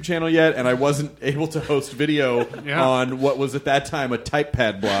the YouTube channel yet, and I wasn't able to host video on what was at that time a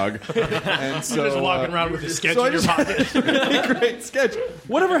typepad blog. And so, you're just walking around with a sketch in your pocket. It's a really great sketch.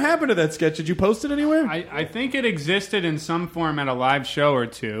 Whatever happened to that sketch? Did you post it anywhere? I think it existed in some form at a live show or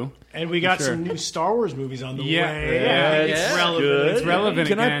two. And we got some new Star Wars movies on the way. It's relevant. Good. It's relevant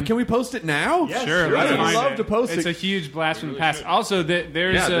again. Can we post it now? Yes, sure. I would love to post it. It's a huge blast from the past. Also,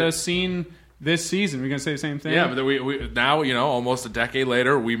 there's a scene this season. We're going to say the same thing? Yeah, but we now, almost a decade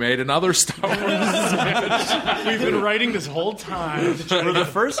later, we made another Star Wars sketch. We've been writing this whole time. We're the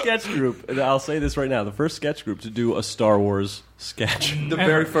first sketch group, and I'll say this right now, the first sketch group to do a Star Wars sketch. The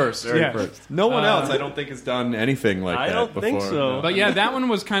very first. First. No one else, I don't think, has done anything like that before. I don't think so. But yeah, that one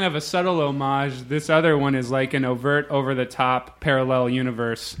was kind of a subtle homage. This other one is like an overt, over-the-top parallel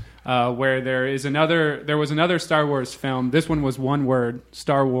universe. Where there was another Star Wars film. This one was one word: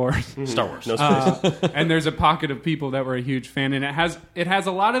 Star Wars. Star Wars. No space. And there's a pocket of people that were a huge fan, and it has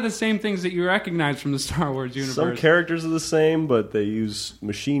a lot of the same things that you recognize from the Star Wars universe. Some characters are the same, but they use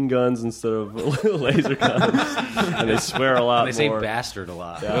machine guns instead of laser guns, and they swear a lot. They say bastard a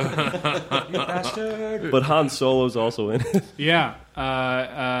lot. Yeah. You bastard. But Han Solo's also in it. Yeah.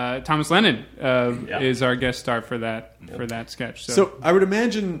 Thomas Lennon is our guest star for that sketch. So I would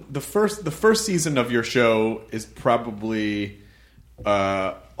imagine the first season of your show is probably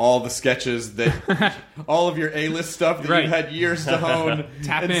all the sketches that all of your A-list stuff that you had years to hone.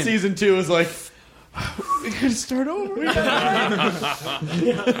 And season 2 is like, we gotta start over. How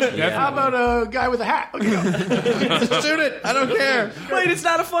about a guy with a hat? Shoot it. I don't care. Wait, it's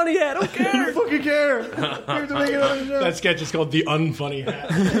not a funny hat. I don't care. I don't fucking care. We have to make another show. That sketch is called The Unfunny Hat.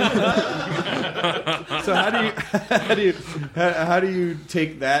 So how do you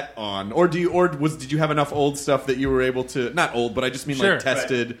take that on, or did you have enough old stuff that you were able to, not old, but I just mean like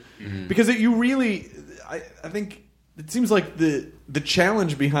tested, because you really, I think it seems like the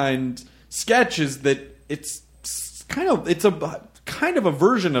challenge behind sketch is that it's kind of a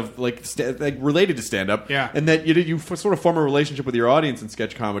version of like related to stand up, and that you sort of form a relationship with your audience in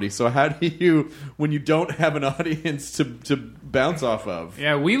sketch comedy. So how do you, when you don't have an audience to bounce off of?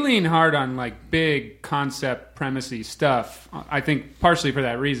 Yeah, we lean hard on like big concept premise-y stuff. I think partially for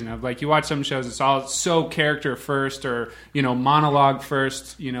that reason of like you watch some shows, it's all so character first or monologue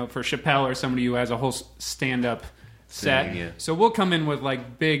first. For Chappelle or somebody who has a whole stand up set. Yeah. So we'll come in with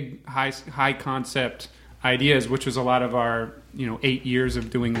like big high concept ideas, which was a lot of our 8 years of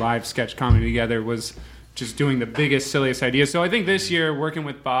doing live sketch comedy together, was just doing the biggest, silliest ideas. So I think this year working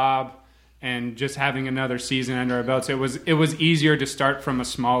with Bob and just having another season under our belts, it was easier to start from a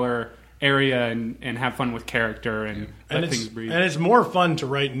smaller area and have fun with character and let things breathe. And it's more fun to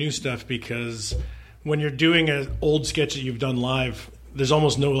write new stuff because when you're doing an old sketch that you've done live, there's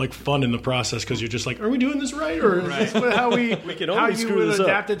almost no like fun in the process because you're just like, are we doing this right, or is this how we can how only you screw would this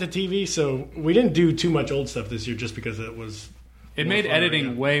adapt it to TV? So we didn't do too much old stuff this year just because it was. It made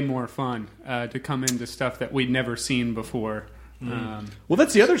editing way more fun to come into stuff that we'd never seen before. Well,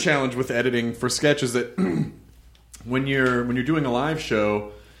 that's the other challenge with editing for sketch is that when you're doing a live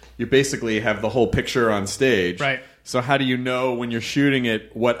show, you basically have the whole picture on stage. Right. So how do you know when you're shooting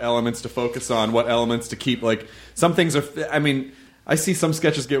it what elements to focus on, what elements to keep? Like some things are. I mean, I see some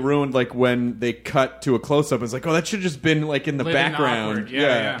sketches get ruined, like when they cut to a close up. It's like, oh, that should have just been like in the background.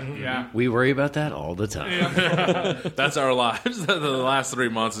 Yeah. We worry about that all the time. That's our lives. The last 3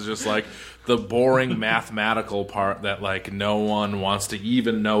 months is just like the boring mathematical part that like no one wants to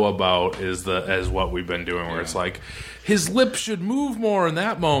even know about is what we've been doing. Where it's like his lips should move more in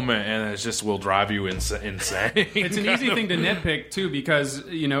that moment, and it's just will drive you insane. It's an easy thing to nitpick too because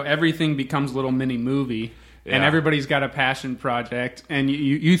everything becomes a little mini movie. Yeah. And everybody's got a passion project, and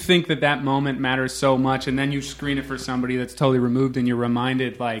you think that moment matters so much, and then you screen it for somebody that's totally removed, and you're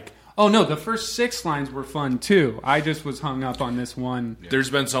reminded, like, oh no, the first 6 lines were fun too. I just was hung up on this one. There's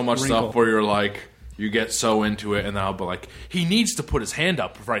been so much wrinkle. stuff where you're like, you get so into it, and then I'll be like, he needs to put his hand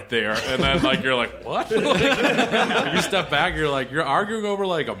up right there, and then like you're like, what? You step back, you're like, you're arguing over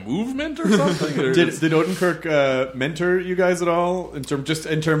like a movement or something. Did Odenkirk mentor you guys at all in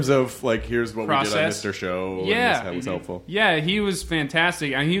terms of like, here's what process? We did on Mr. Show? Yeah, and that was helpful. Yeah, he was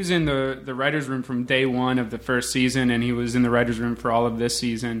fantastic. I mean, he was in the writers' room from day one of the first season, and he was in the writers' room for all of this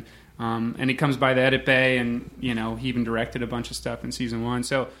season. And he comes by the edit bay, and he even directed a bunch of stuff in season 1.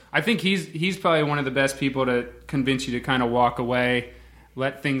 So I think he's probably one of the best people to convince you to kind of walk away,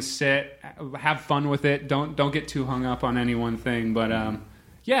 let things sit, have fun with it. Don't get too hung up on any one thing. But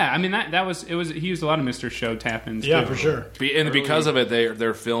yeah, I mean he used a lot of Mr. Show tap-ins. Yeah, too. for sure. And because of it,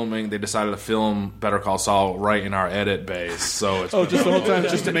 they're filming. They decided to film Better Call Saul right in our edit base. So it's just the whole time,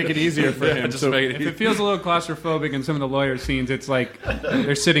 just to make it easier for him. So if it feels a little claustrophobic in some of the lawyer scenes, it's like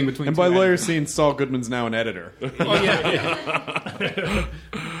they're sitting between. And by lawyer scenes, Saul Goodman's now an editor. Oh yeah.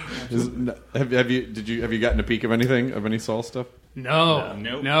 Have you gotten a peek of anything of any Saul stuff?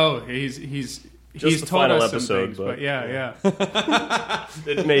 No. He's the told final us some episode, things, but yeah.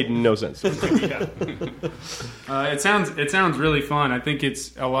 It made no sense. It sounds really fun. I think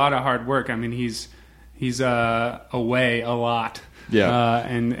it's a lot of hard work. I mean, he's away a lot. Yeah.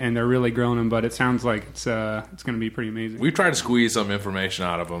 And they're really growing him, but it sounds like it's going to be pretty amazing. We tried to squeeze some information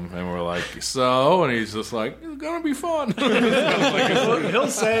out of him, and we're like, so, and he's just like, it's going to be fun. He'll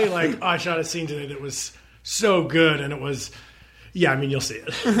say like, oh, I shot a scene today that was so good, and it was. Yeah, I mean, you'll see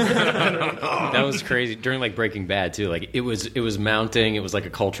it. That was crazy. During like Breaking Bad too, like it was mounting. It was like a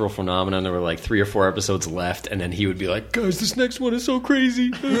cultural phenomenon. There were like 3 or 4 episodes left, and then he would be like, "Guys, this next one is so crazy."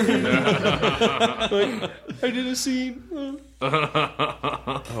 Like, I did a scene.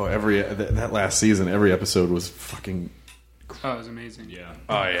 That last season, every episode was fucking. Oh, it was amazing. Yeah.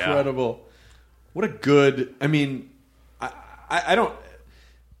 Oh yeah. Incredible. What a good. I mean, I don't.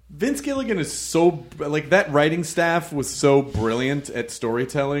 Vince Gilligan is so like that writing staff was so brilliant at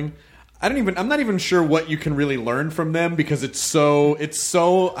storytelling. I'm not even sure what you can really learn from them because it's so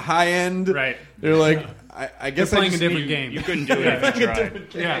high end. Right. They're like I guess they're playing a different game. You couldn't do it if you tried.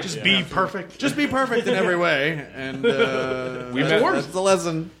 Yeah. Just be perfect. Just be perfect in every way. And that's the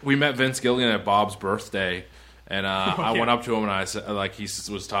lesson. We met Vince Gilligan at Bob's birthday. And I went up to him and I said, like, he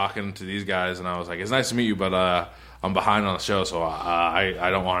was talking to these guys, and I was like, "It's nice to meet you, but I'm behind on the show, so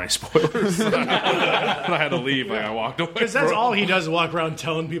I don't want any spoilers." And I had to leave. Like, I walked away because that's all he does: walk around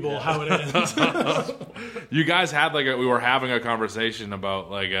telling people how it ends. You guys had we were having a conversation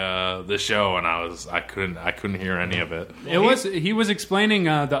about like the show, and I couldn't hear any of it. He was explaining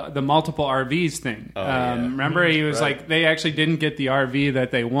the multiple RVs thing. Remember, he was like, they actually didn't get the RV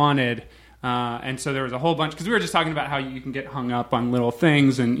that they wanted. And so there was a whole bunch, because we were just talking about how you can get hung up on little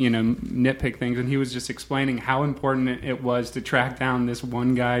things and nitpick things, and he was just explaining how important it was to track down this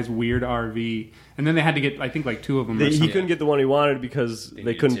one guy's weird RV, and then they had to get, I think, like 2 of them. He couldn't get the one he wanted because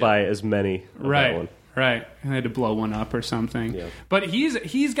they couldn't buy as many of that one. Right, and they had to blow one up or something. Yeah. But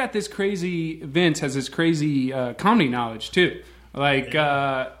he's got this crazy. Vince has this crazy comedy knowledge too. Like,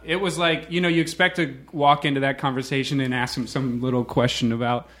 it was like, you expect to walk into that conversation and ask him some little question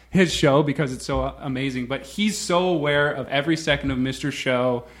about his show because it's so amazing. But he's so aware of every second of Mr.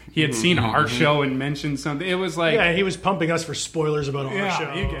 Show. He had seen our show and mentioned something. It was like... Yeah, he was pumping us for spoilers about our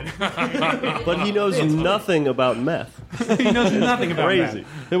show. You get it. But he knows nothing about meth. He knows nothing about crazy.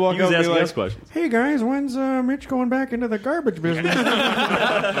 meth. They walk he was up and asking be us questions. "Hey guys, when's Mitch going back into the garbage business?"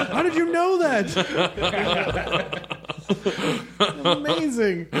 How did you know that?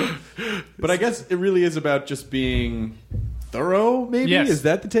 Amazing. But I guess it really is about just being thorough. Maybe Yes. is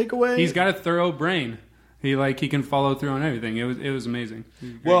that the takeaway? He's got a thorough brain. He can follow through on everything. It was amazing.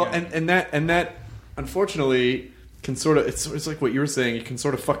 Well, and that unfortunately can sort of it's like what you were saying. It can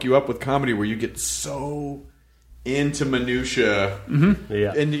sort of fuck you up with comedy where you get so into minutia,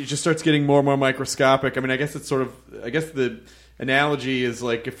 and it just starts getting more and more microscopic. I mean, I guess the analogy is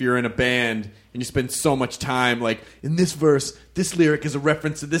like if you're in a band and you spend so much time like in this verse, this lyric is a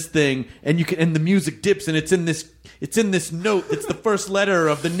reference to this thing, and the music dips and it's in this note. It's the first letter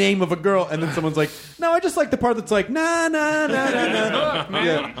of the name of a girl, and then someone's like, "No, I just like the part that's like na na na na na."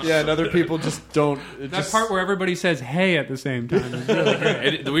 Yeah, and other people just don't. Part where everybody says "hey" at the same time. Is really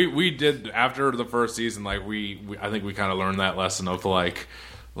great. We did after the first season. Like I think we kind of learned that lesson of like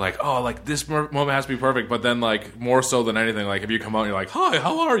this moment has to be perfect, but then like more so than anything, like if you come out and you're like, "Hi,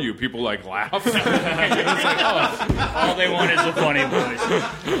 how are you?" People like laugh. It's like, all they want is a funny voice.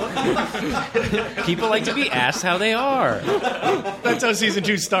 People like to be asked how they are. That's how season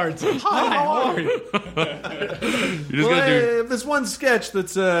 2 starts. Hi, how are you? You're just gonna do this one sketch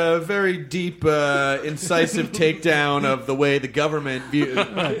that's a very deep, incisive takedown of the way the government views.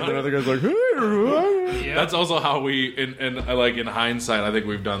 And another guy's like, "Hey." That's also how we, in hindsight, I think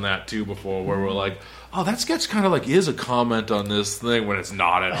we've done that too before, where we're like, "Oh, that sketch kind of like is a comment on this thing," when it's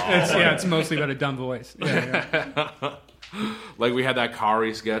not at all. It's mostly got a dumb voice. Yeah. Like we had that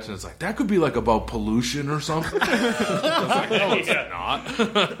Kari sketch, and it's like that could be like about pollution or something. Like, no, it's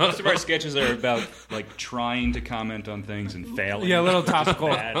not. Most of our sketches are about like trying to comment on things and failing. Yeah, a little topical,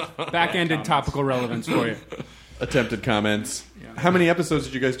 back-ended topical relevance for you. Attempted comments. Yeah. How many episodes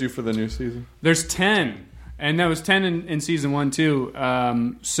did you guys do for the new season? There's 10. And that was 10 in season 1 too.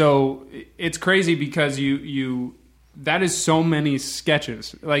 So it's crazy because that is so many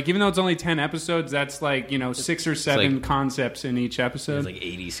sketches. Like even though it's only 10 episodes, that's like 6 or 7 concepts in each episode. It's like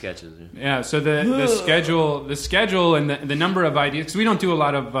 80 sketches. Yeah. So the schedule and the number of ideas, because we don't do a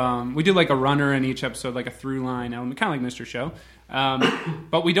lot of we do like a runner in each episode, like a through line element, kind of like Mr. Show.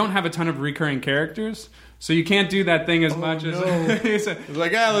 But we don't have a ton of recurring characters. So you can't do that thing as much as it's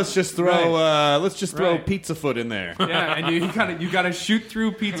like, let's just throw Pizza Foot in there. Yeah, and you gotta shoot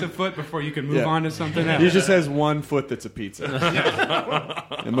through Pizza Foot before you can move on to something else. He just has one foot that's a pizza.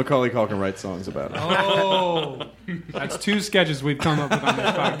 And Macaulay Culkin writes songs about it. Oh, that's 2 sketches we've come up with on this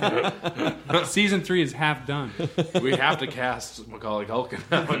podcast. Season 3 is half done. We have to cast Macaulay Culkin.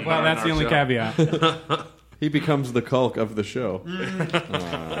 Well, that's the only caveat. He becomes the Culk of the show.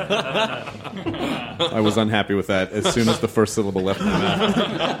 I was unhappy with that as soon as the first syllable left my mouth.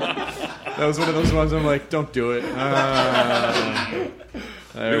 That was one of those ones I'm like, don't do it. I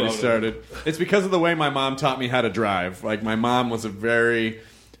already started. It's because of the way my mom taught me how to drive. Like, my mom was a very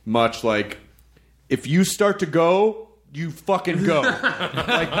much like, if you start to go, you fucking go.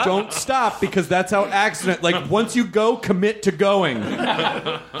 Like, don't stop, because that's how accident... Like, once you go, commit to going.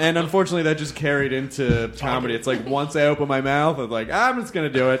 And unfortunately, that just carried into comedy. It's like, once I open my mouth, I'm like, I'm just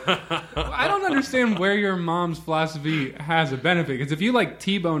going to do it. I don't understand where your mom's philosophy has a benefit. Because if you, like,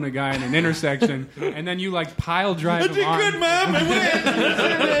 T-bone a guy in an intersection, and then you, like, pile drive him on... Good, Mom! I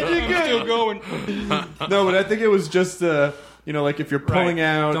win! I'm still going. No, but I think it was just... like if you're pulling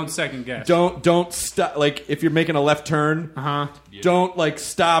out, don't second guess. Don't stop. Like if you're making a left turn, don't like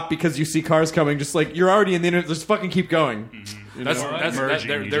stop because you see cars coming. Just like you're already in the internet, just fucking keep going. Mm-hmm.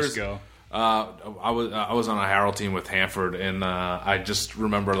 There's go. I was on a Harold team with Hanford, and I just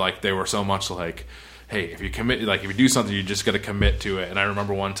remember like they were so much like, hey, if you commit, like if you do something, you just got to commit to it. And I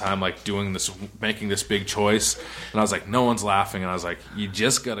remember one time like making this big choice, and I was like, no one's laughing, and I was like, you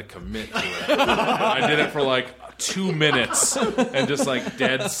just got to commit to it. I did it for like 2 minutes, and just like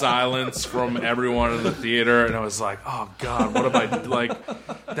dead silence from everyone in the theater, and I was like, oh god, what have I like?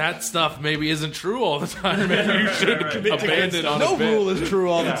 That stuff maybe isn't true all the time. Maybe you should abandon on no a bit. rule is true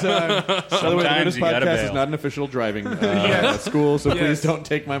all the time. By the way, this podcast is not an official driving school, so please don't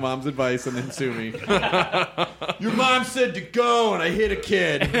take my mom's advice and then sue me. Your mom said to go, and I hit a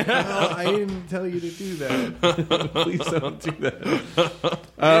kid. Well, I didn't tell you to do that. Please don't do that.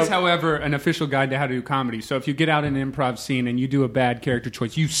 It is, however, an official guide to how to do comedy. So if you get out in an improv scene and you do a bad character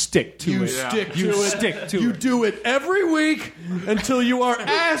choice, you stick to it. You stick to it. You do it every week until you are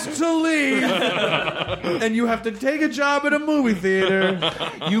asked to leave. And you have to take a job at a movie theater.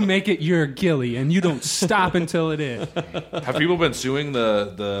 You make it your Gilly, and you don't stop until it is. Have people been suing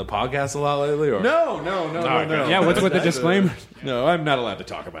the podcast a lot lately? Or? No. Yeah, what's with the disclaimer? No, I'm not allowed to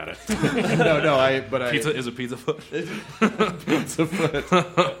talk about it. Is a Pizza Foot? Pizza Foot.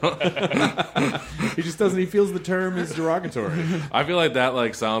 He just doesn't. He feels the term is derogatory. I feel like that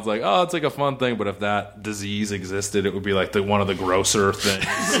like sounds like, oh, it's like a fun thing, but if that disease existed, it would be like one of the grosser things.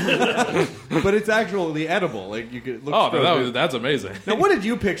 But it's actually edible. Like you could. That's amazing. Now, what did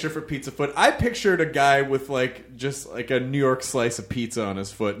you picture for pizza foot? I pictured a guy with like just like a New York slice of pizza on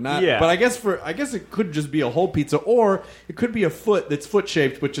his foot. But I guess it could just be a whole pizza, or it could be a foot that's foot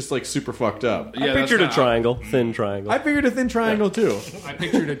shaped, but just like super fucked up. I pictured a triangle, thin triangle. I figured a thin triangle too. I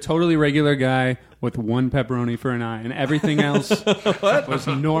pictured a totally regular guy with one pepperoni for an eye, and everything else was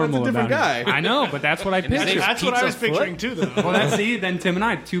normal. That's a different guy. I know, but that's what I pictured. That's what I was picturing too, though. Well, then Tim and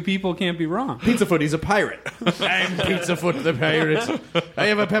I, two people can't be wrong. Pizza foot, he's a pirate. I'm Pizza Foot the pirate. I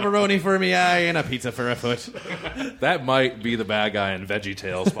have a pepperoni for me eye and a pizza for a foot. That might be the bad guy in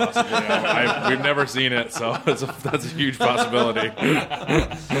VeggieTales, possibly. We've never seen it, so that's a huge possibility.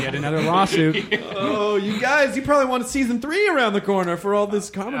 Yet another lawsuit. Oh, you guys, you probably want season 3 around the corner for all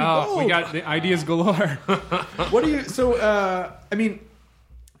this comedy gold. We got the ideas galore. What do you... So, I mean...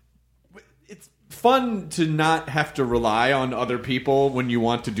 It's fun to not have to rely on other people when you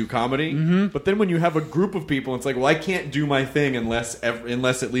want to do comedy. Mm-hmm. But then when you have a group of people, it's like, well, I can't do my thing unless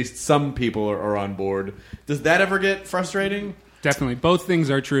at least some people are on board. Does that ever get frustrating? Definitely. Both things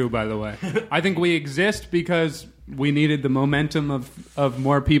are true, by the way. I think we exist because we needed the momentum of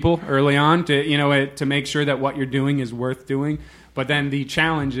more people early on to make sure that what you're doing is worth doing. But then the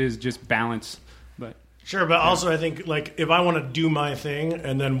challenge is just balance. Sure, but also I think, like, if I want to do my thing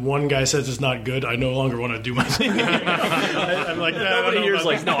and then one guy says it's not good, I no longer want to do my thing. I'm like, nobody here's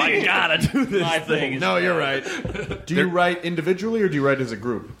like, no, I gotta do this thing. No, you're right. Do you write individually or do you write as a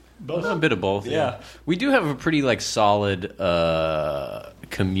group? Both. A bit of both. Yeah. We do have a pretty like solid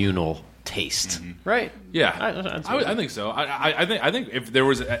communal taste, right? Yeah, I think so. I think if there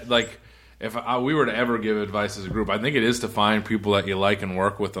was like. If we were to ever give advice as a group, I think it is to find people that you like and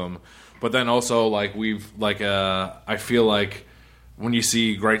work with them. But then also, like I feel like when you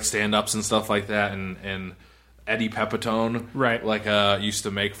see great stand-ups and stuff like that, and Eddie Pepitone, right, used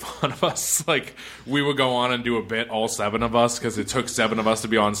to make fun of us. Like we would go on and do a bit, all 7 of us, because it took 7 of us to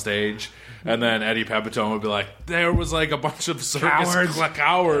be on stage. And then Eddie Pepitone would be like, there was like a bunch of circus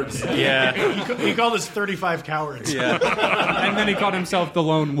cowards. Yeah. He called us 35 cowards. Yeah. And then he called himself the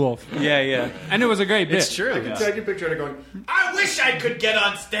Lone Wolf. Yeah. And it was a great bit. It's true. I can picture it going, I wish I could get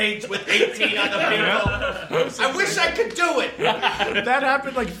on stage with 18 other people. I wish I could do it. That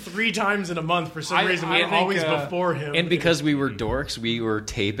happened like 3 times in a month for some reason. We were always before him. And because we were dorks, we were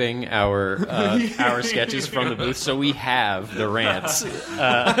taping our sketches from the booth, so we have the rants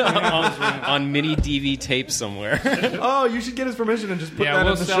on mini DV tape somewhere. Oh, you should get his permission and just put that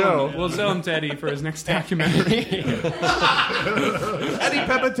we'll in the show. We'll sell him to Eddie for his next documentary. Eddie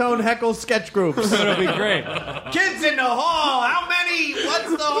Pepitone heckle sketch groups. It'll be great. Kids in the hall. How many? What's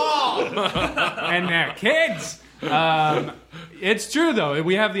the hall? And kids. It's true though.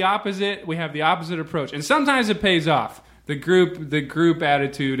 We have the opposite. We have the opposite approach, and sometimes it pays off. The group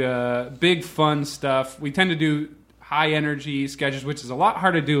attitude, big fun stuff. We tend to do high energy sketches, which is a lot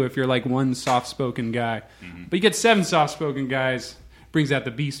hard to do if you're like one soft spoken guy. Mm-hmm. But you get 7 soft spoken guys, brings out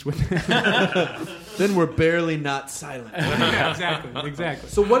the beast with it. Then we're barely not silent. Yeah, exactly.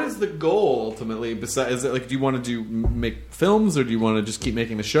 So what is the goal ultimately? Besides, is it like, do you want to make films, or do you want to just keep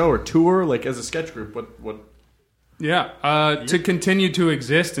making the show or tour? Like as a sketch group, what? Yeah, to continue to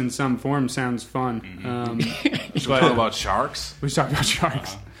exist in some form sounds fun. Mm-hmm. Should we talk about sharks? We should talk about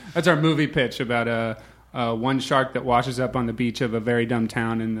sharks. That's our movie pitch about one shark that washes up on the beach of a very dumb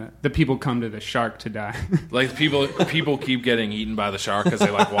town, and the people come to the shark to die. Like people keep getting eaten by the shark because they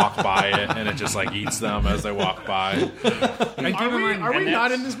like walk by it, and it just like eats them as they walk by. Are we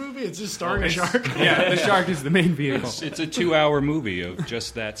not in this movie? It's just starring a shark. Yeah, the shark is the main vehicle. It's a 2-hour movie of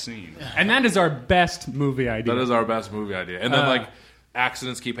just that scene, and that is our best movie idea. That is our best movie idea, and then like.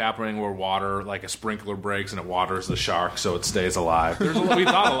 Accidents keep happening where water, like a sprinkler breaks and it waters the shark so it stays alive. We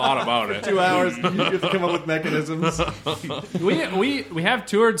thought a lot about it. 2 hours, you have to come up with mechanisms. We have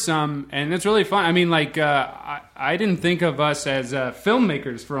toured some, and it's really fun. I mean, like I didn't think of us as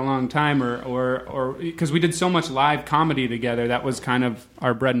filmmakers for a long time, or because we did so much live comedy together. That was kind of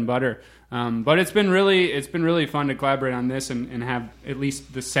our bread and butter. But it's been really fun to collaborate on this and have at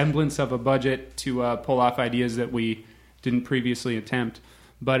least the semblance of a budget to pull off ideas that we didn't previously attempt.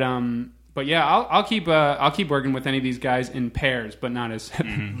 But But yeah, I'll keep working with any of these guys in pairs, but not as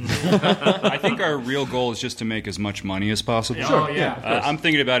seven. I think our real goal is just to make as much money as possible. Sure, yeah. I'm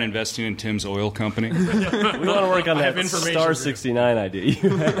thinking about investing in Tim's oil company. We want to work on that Star 69 idea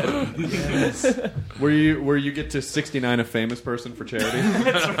you had. Yes. Where you get to 69 a famous person for charity.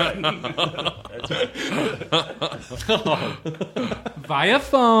 That's right. Via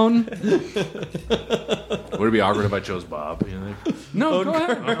phone. Would it be awkward if I chose Bob? You think? No, go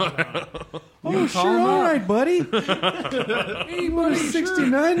ahead. Oh, sure, all right, buddy. Hey, you want to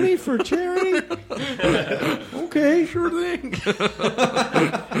 69 me for charity? Okay, sure thing.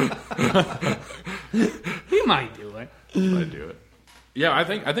 He might do it. Might do it. Yeah, I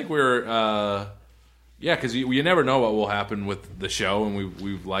think we're because you never know what will happen with the show, and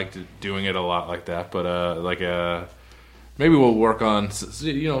we've liked doing it a lot like that. But maybe we'll work on.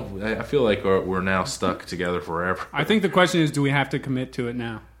 I feel like we're now stuck together forever. I think the question is, do we have to commit to it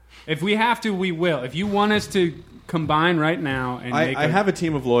now? If we have to, we will. If you want us to combine right now and I have a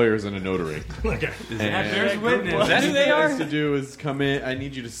team of lawyers and a notary. Okay. There's witness. What That's who they are? to do is come in. I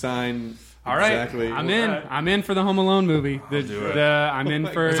need you to sign. All right, exactly. I'm in. I'm in for the Home Alone movie. I'm in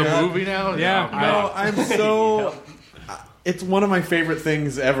for. It's a movie now. Yeah. No, I'm so. It's one of my favorite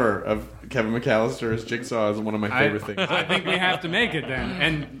things ever of Kevin McAllister's Jigsaw is one of my favorite things. I think we have to make it then.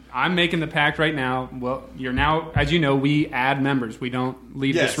 And I'm making the pact right now. Well, you're now, as you know, we add members. We don't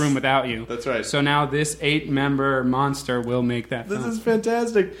leave this room without you. That's right. So now this 8-member monster will make that This film. is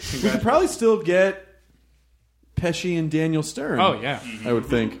fantastic. We could probably still get Pesci and Daniel Stern. Oh, yeah. I would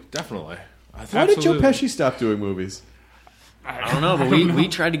think. Definitely. Why did Joe Pesci stop doing movies? I don't know, but we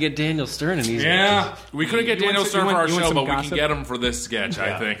tried to get Daniel Stern and he's we couldn't get Daniel Stern for our show, but we can get him for this sketch.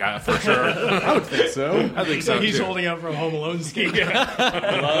 I think for sure. I would think so. I think so. He's too. holding out for a Home Alone scheme.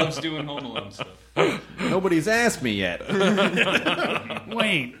 Loves doing Home Alone stuff. Nobody's asked me yet.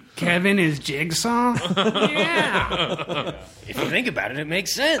 Wait, Kevin is Jigsaw? Yeah. If you think about it, it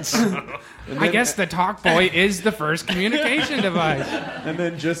makes sense. I guess the talk boy is the first communication device. And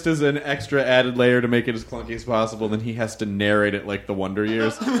then just as an extra added layer to make it as clunky as possible, then he has to narrate it like the Wonder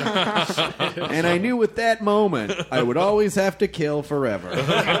Years. And I knew at that moment I would always have to kill forever.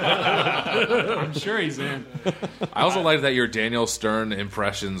 I'm sure he's in. I also like that your Daniel Stern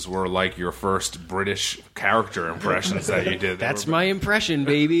impressions were like your first British character impressions that you did. That's my impression,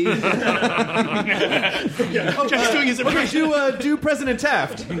 baby. Just doing his impression. Do President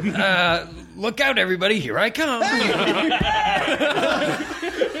Taft. Look out, everybody! Here I come. His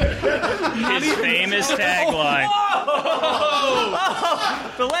famous tagline.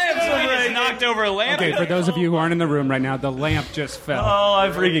 The lamp's Somebody knocked over a lamp. Okay, for those of you who aren't in the room right now, the lamp just fell. Oh,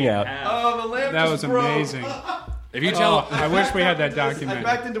 I'm freaking out. Oh, the lamp That just was broke. amazing. If you tell, I wish we had that I documented.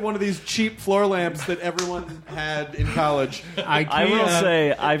 backed into one of these cheap floor lamps that everyone had in college. I will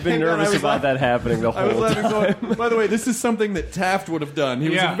say, I've been Hang on, I nervous was about that happening the I was whole laughing time. going, by the way, this is something that Taft would have done. He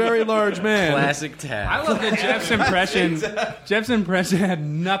was Yeah. a very large man. Classic Taft. I love that Jeff's impression had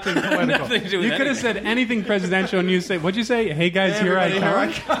nothing political. Nothing to do with you could have said anything presidential and you say, what'd you say? Hey guys, here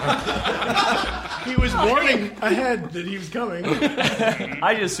I come. He was warning ahead that he was coming.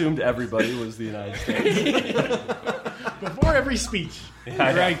 I assumed everybody was the United States. Before every speech. Here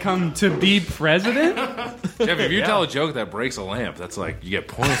I come to be president? Jeff, if you tell a joke that breaks a lamp, that's like you get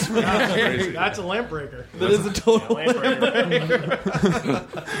points for that. That's crazy. That's a lamp breaker. That is a total lamp breaker.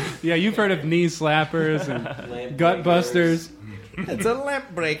 Yeah, you've heard of knee slappers and gut busters. It's a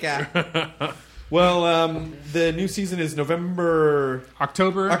lamp breaker. Well, the new season is October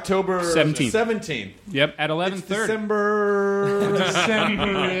 17th. Yep, at 11:30. It's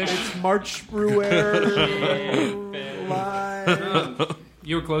December-ish. It's March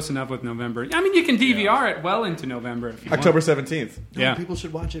You were close enough with November. I mean, you can DVR it well into November if you October want. 17th. Yeah. People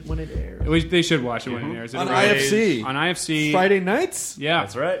should watch it when it airs. They should watch it when it airs. On IFC. On IFC. Friday nights? Yeah.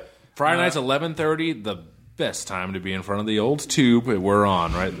 That's right. Friday nights, 11:30. The best time to be in front of the old tube. We're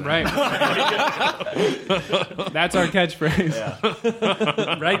on right there. Right. That's our catchphrase.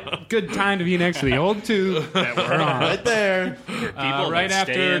 Yeah. Right. Good time to be next to the old tube that we're on. Right there. Right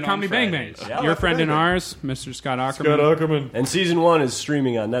after Comedy Bang Bang. Yeah. Your friend and ours, Mr. Scott Aukerman. Scott Aukerman. And season 1 is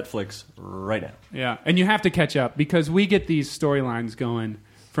streaming on Netflix right now. Yeah. And you have to catch up because we get these storylines going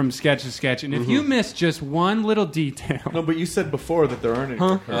from sketch to sketch. And if you miss just one little detail. No, but you said before that there aren't any.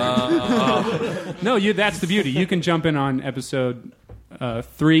 No, that's the beauty. You can jump in on episode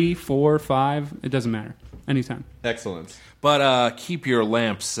 3, 4, 5. It doesn't matter. Anytime. Excellent. But keep your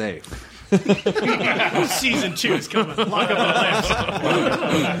lamps safe. Season 2 is coming. Lock up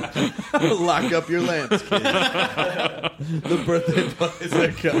the lamps. Lock up your lamps, kids. The birthday boys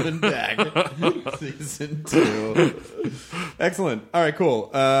are coming back. Season 2. Excellent. All right, cool.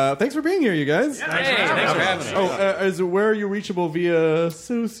 Thanks for being here, you guys. Thanks for having us. Where are you reachable via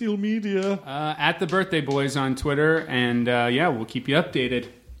social media? At the Birthday Boys on Twitter, and we'll keep you updated.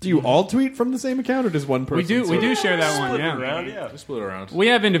 Do you all tweet from the same account, or does one person? We do share that one. Split it around, yeah. Just split it around. We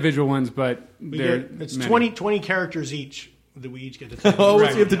have individual ones, but It's 20 characters each that we each get to type. Oh,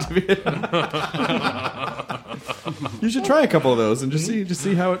 right. You have to You should try a couple of those and just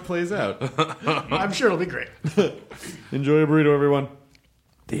see how it plays out. I'm sure it'll be great. Enjoy a burrito, everyone.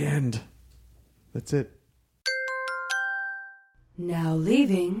 The end. That's it. Now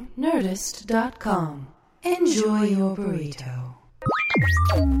leaving Nerdist.com. Enjoy your burrito.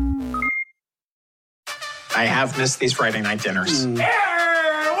 I have missed these Friday night dinners.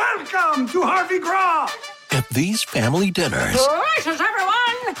 Welcome to Harvey Graw. At these family dinners, Delicious,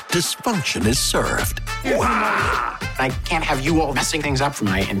 everyone. dysfunction is served. I can't have you all messing things up for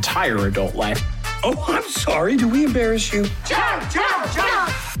my entire adult life. Oh, I'm sorry. Do we embarrass you? Jump, jump,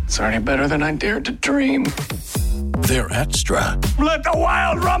 jump. It's already better than I dared to dream. They're extra. Let the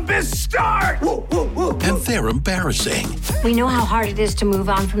wild rumpus start. Woo, woo, woo. And they're embarrassing. We know how hard it is to move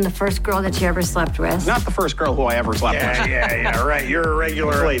on from the first girl that you ever slept with. Not the first girl who I ever slept with. Yeah, right. You're a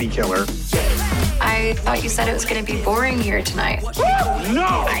regular lady killer. I thought you said it was going to be boring here tonight.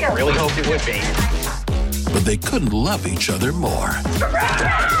 No! I really hoped it would be. But they couldn't love each other more.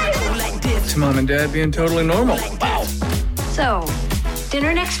 It's Mom and Dad being totally normal. Wow. So,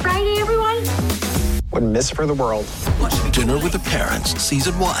 dinner next Friday, everyone? Wouldn't miss it for the world. Dinner with the Parents,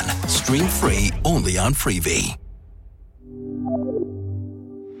 Season 1. Stream free only on Freevee.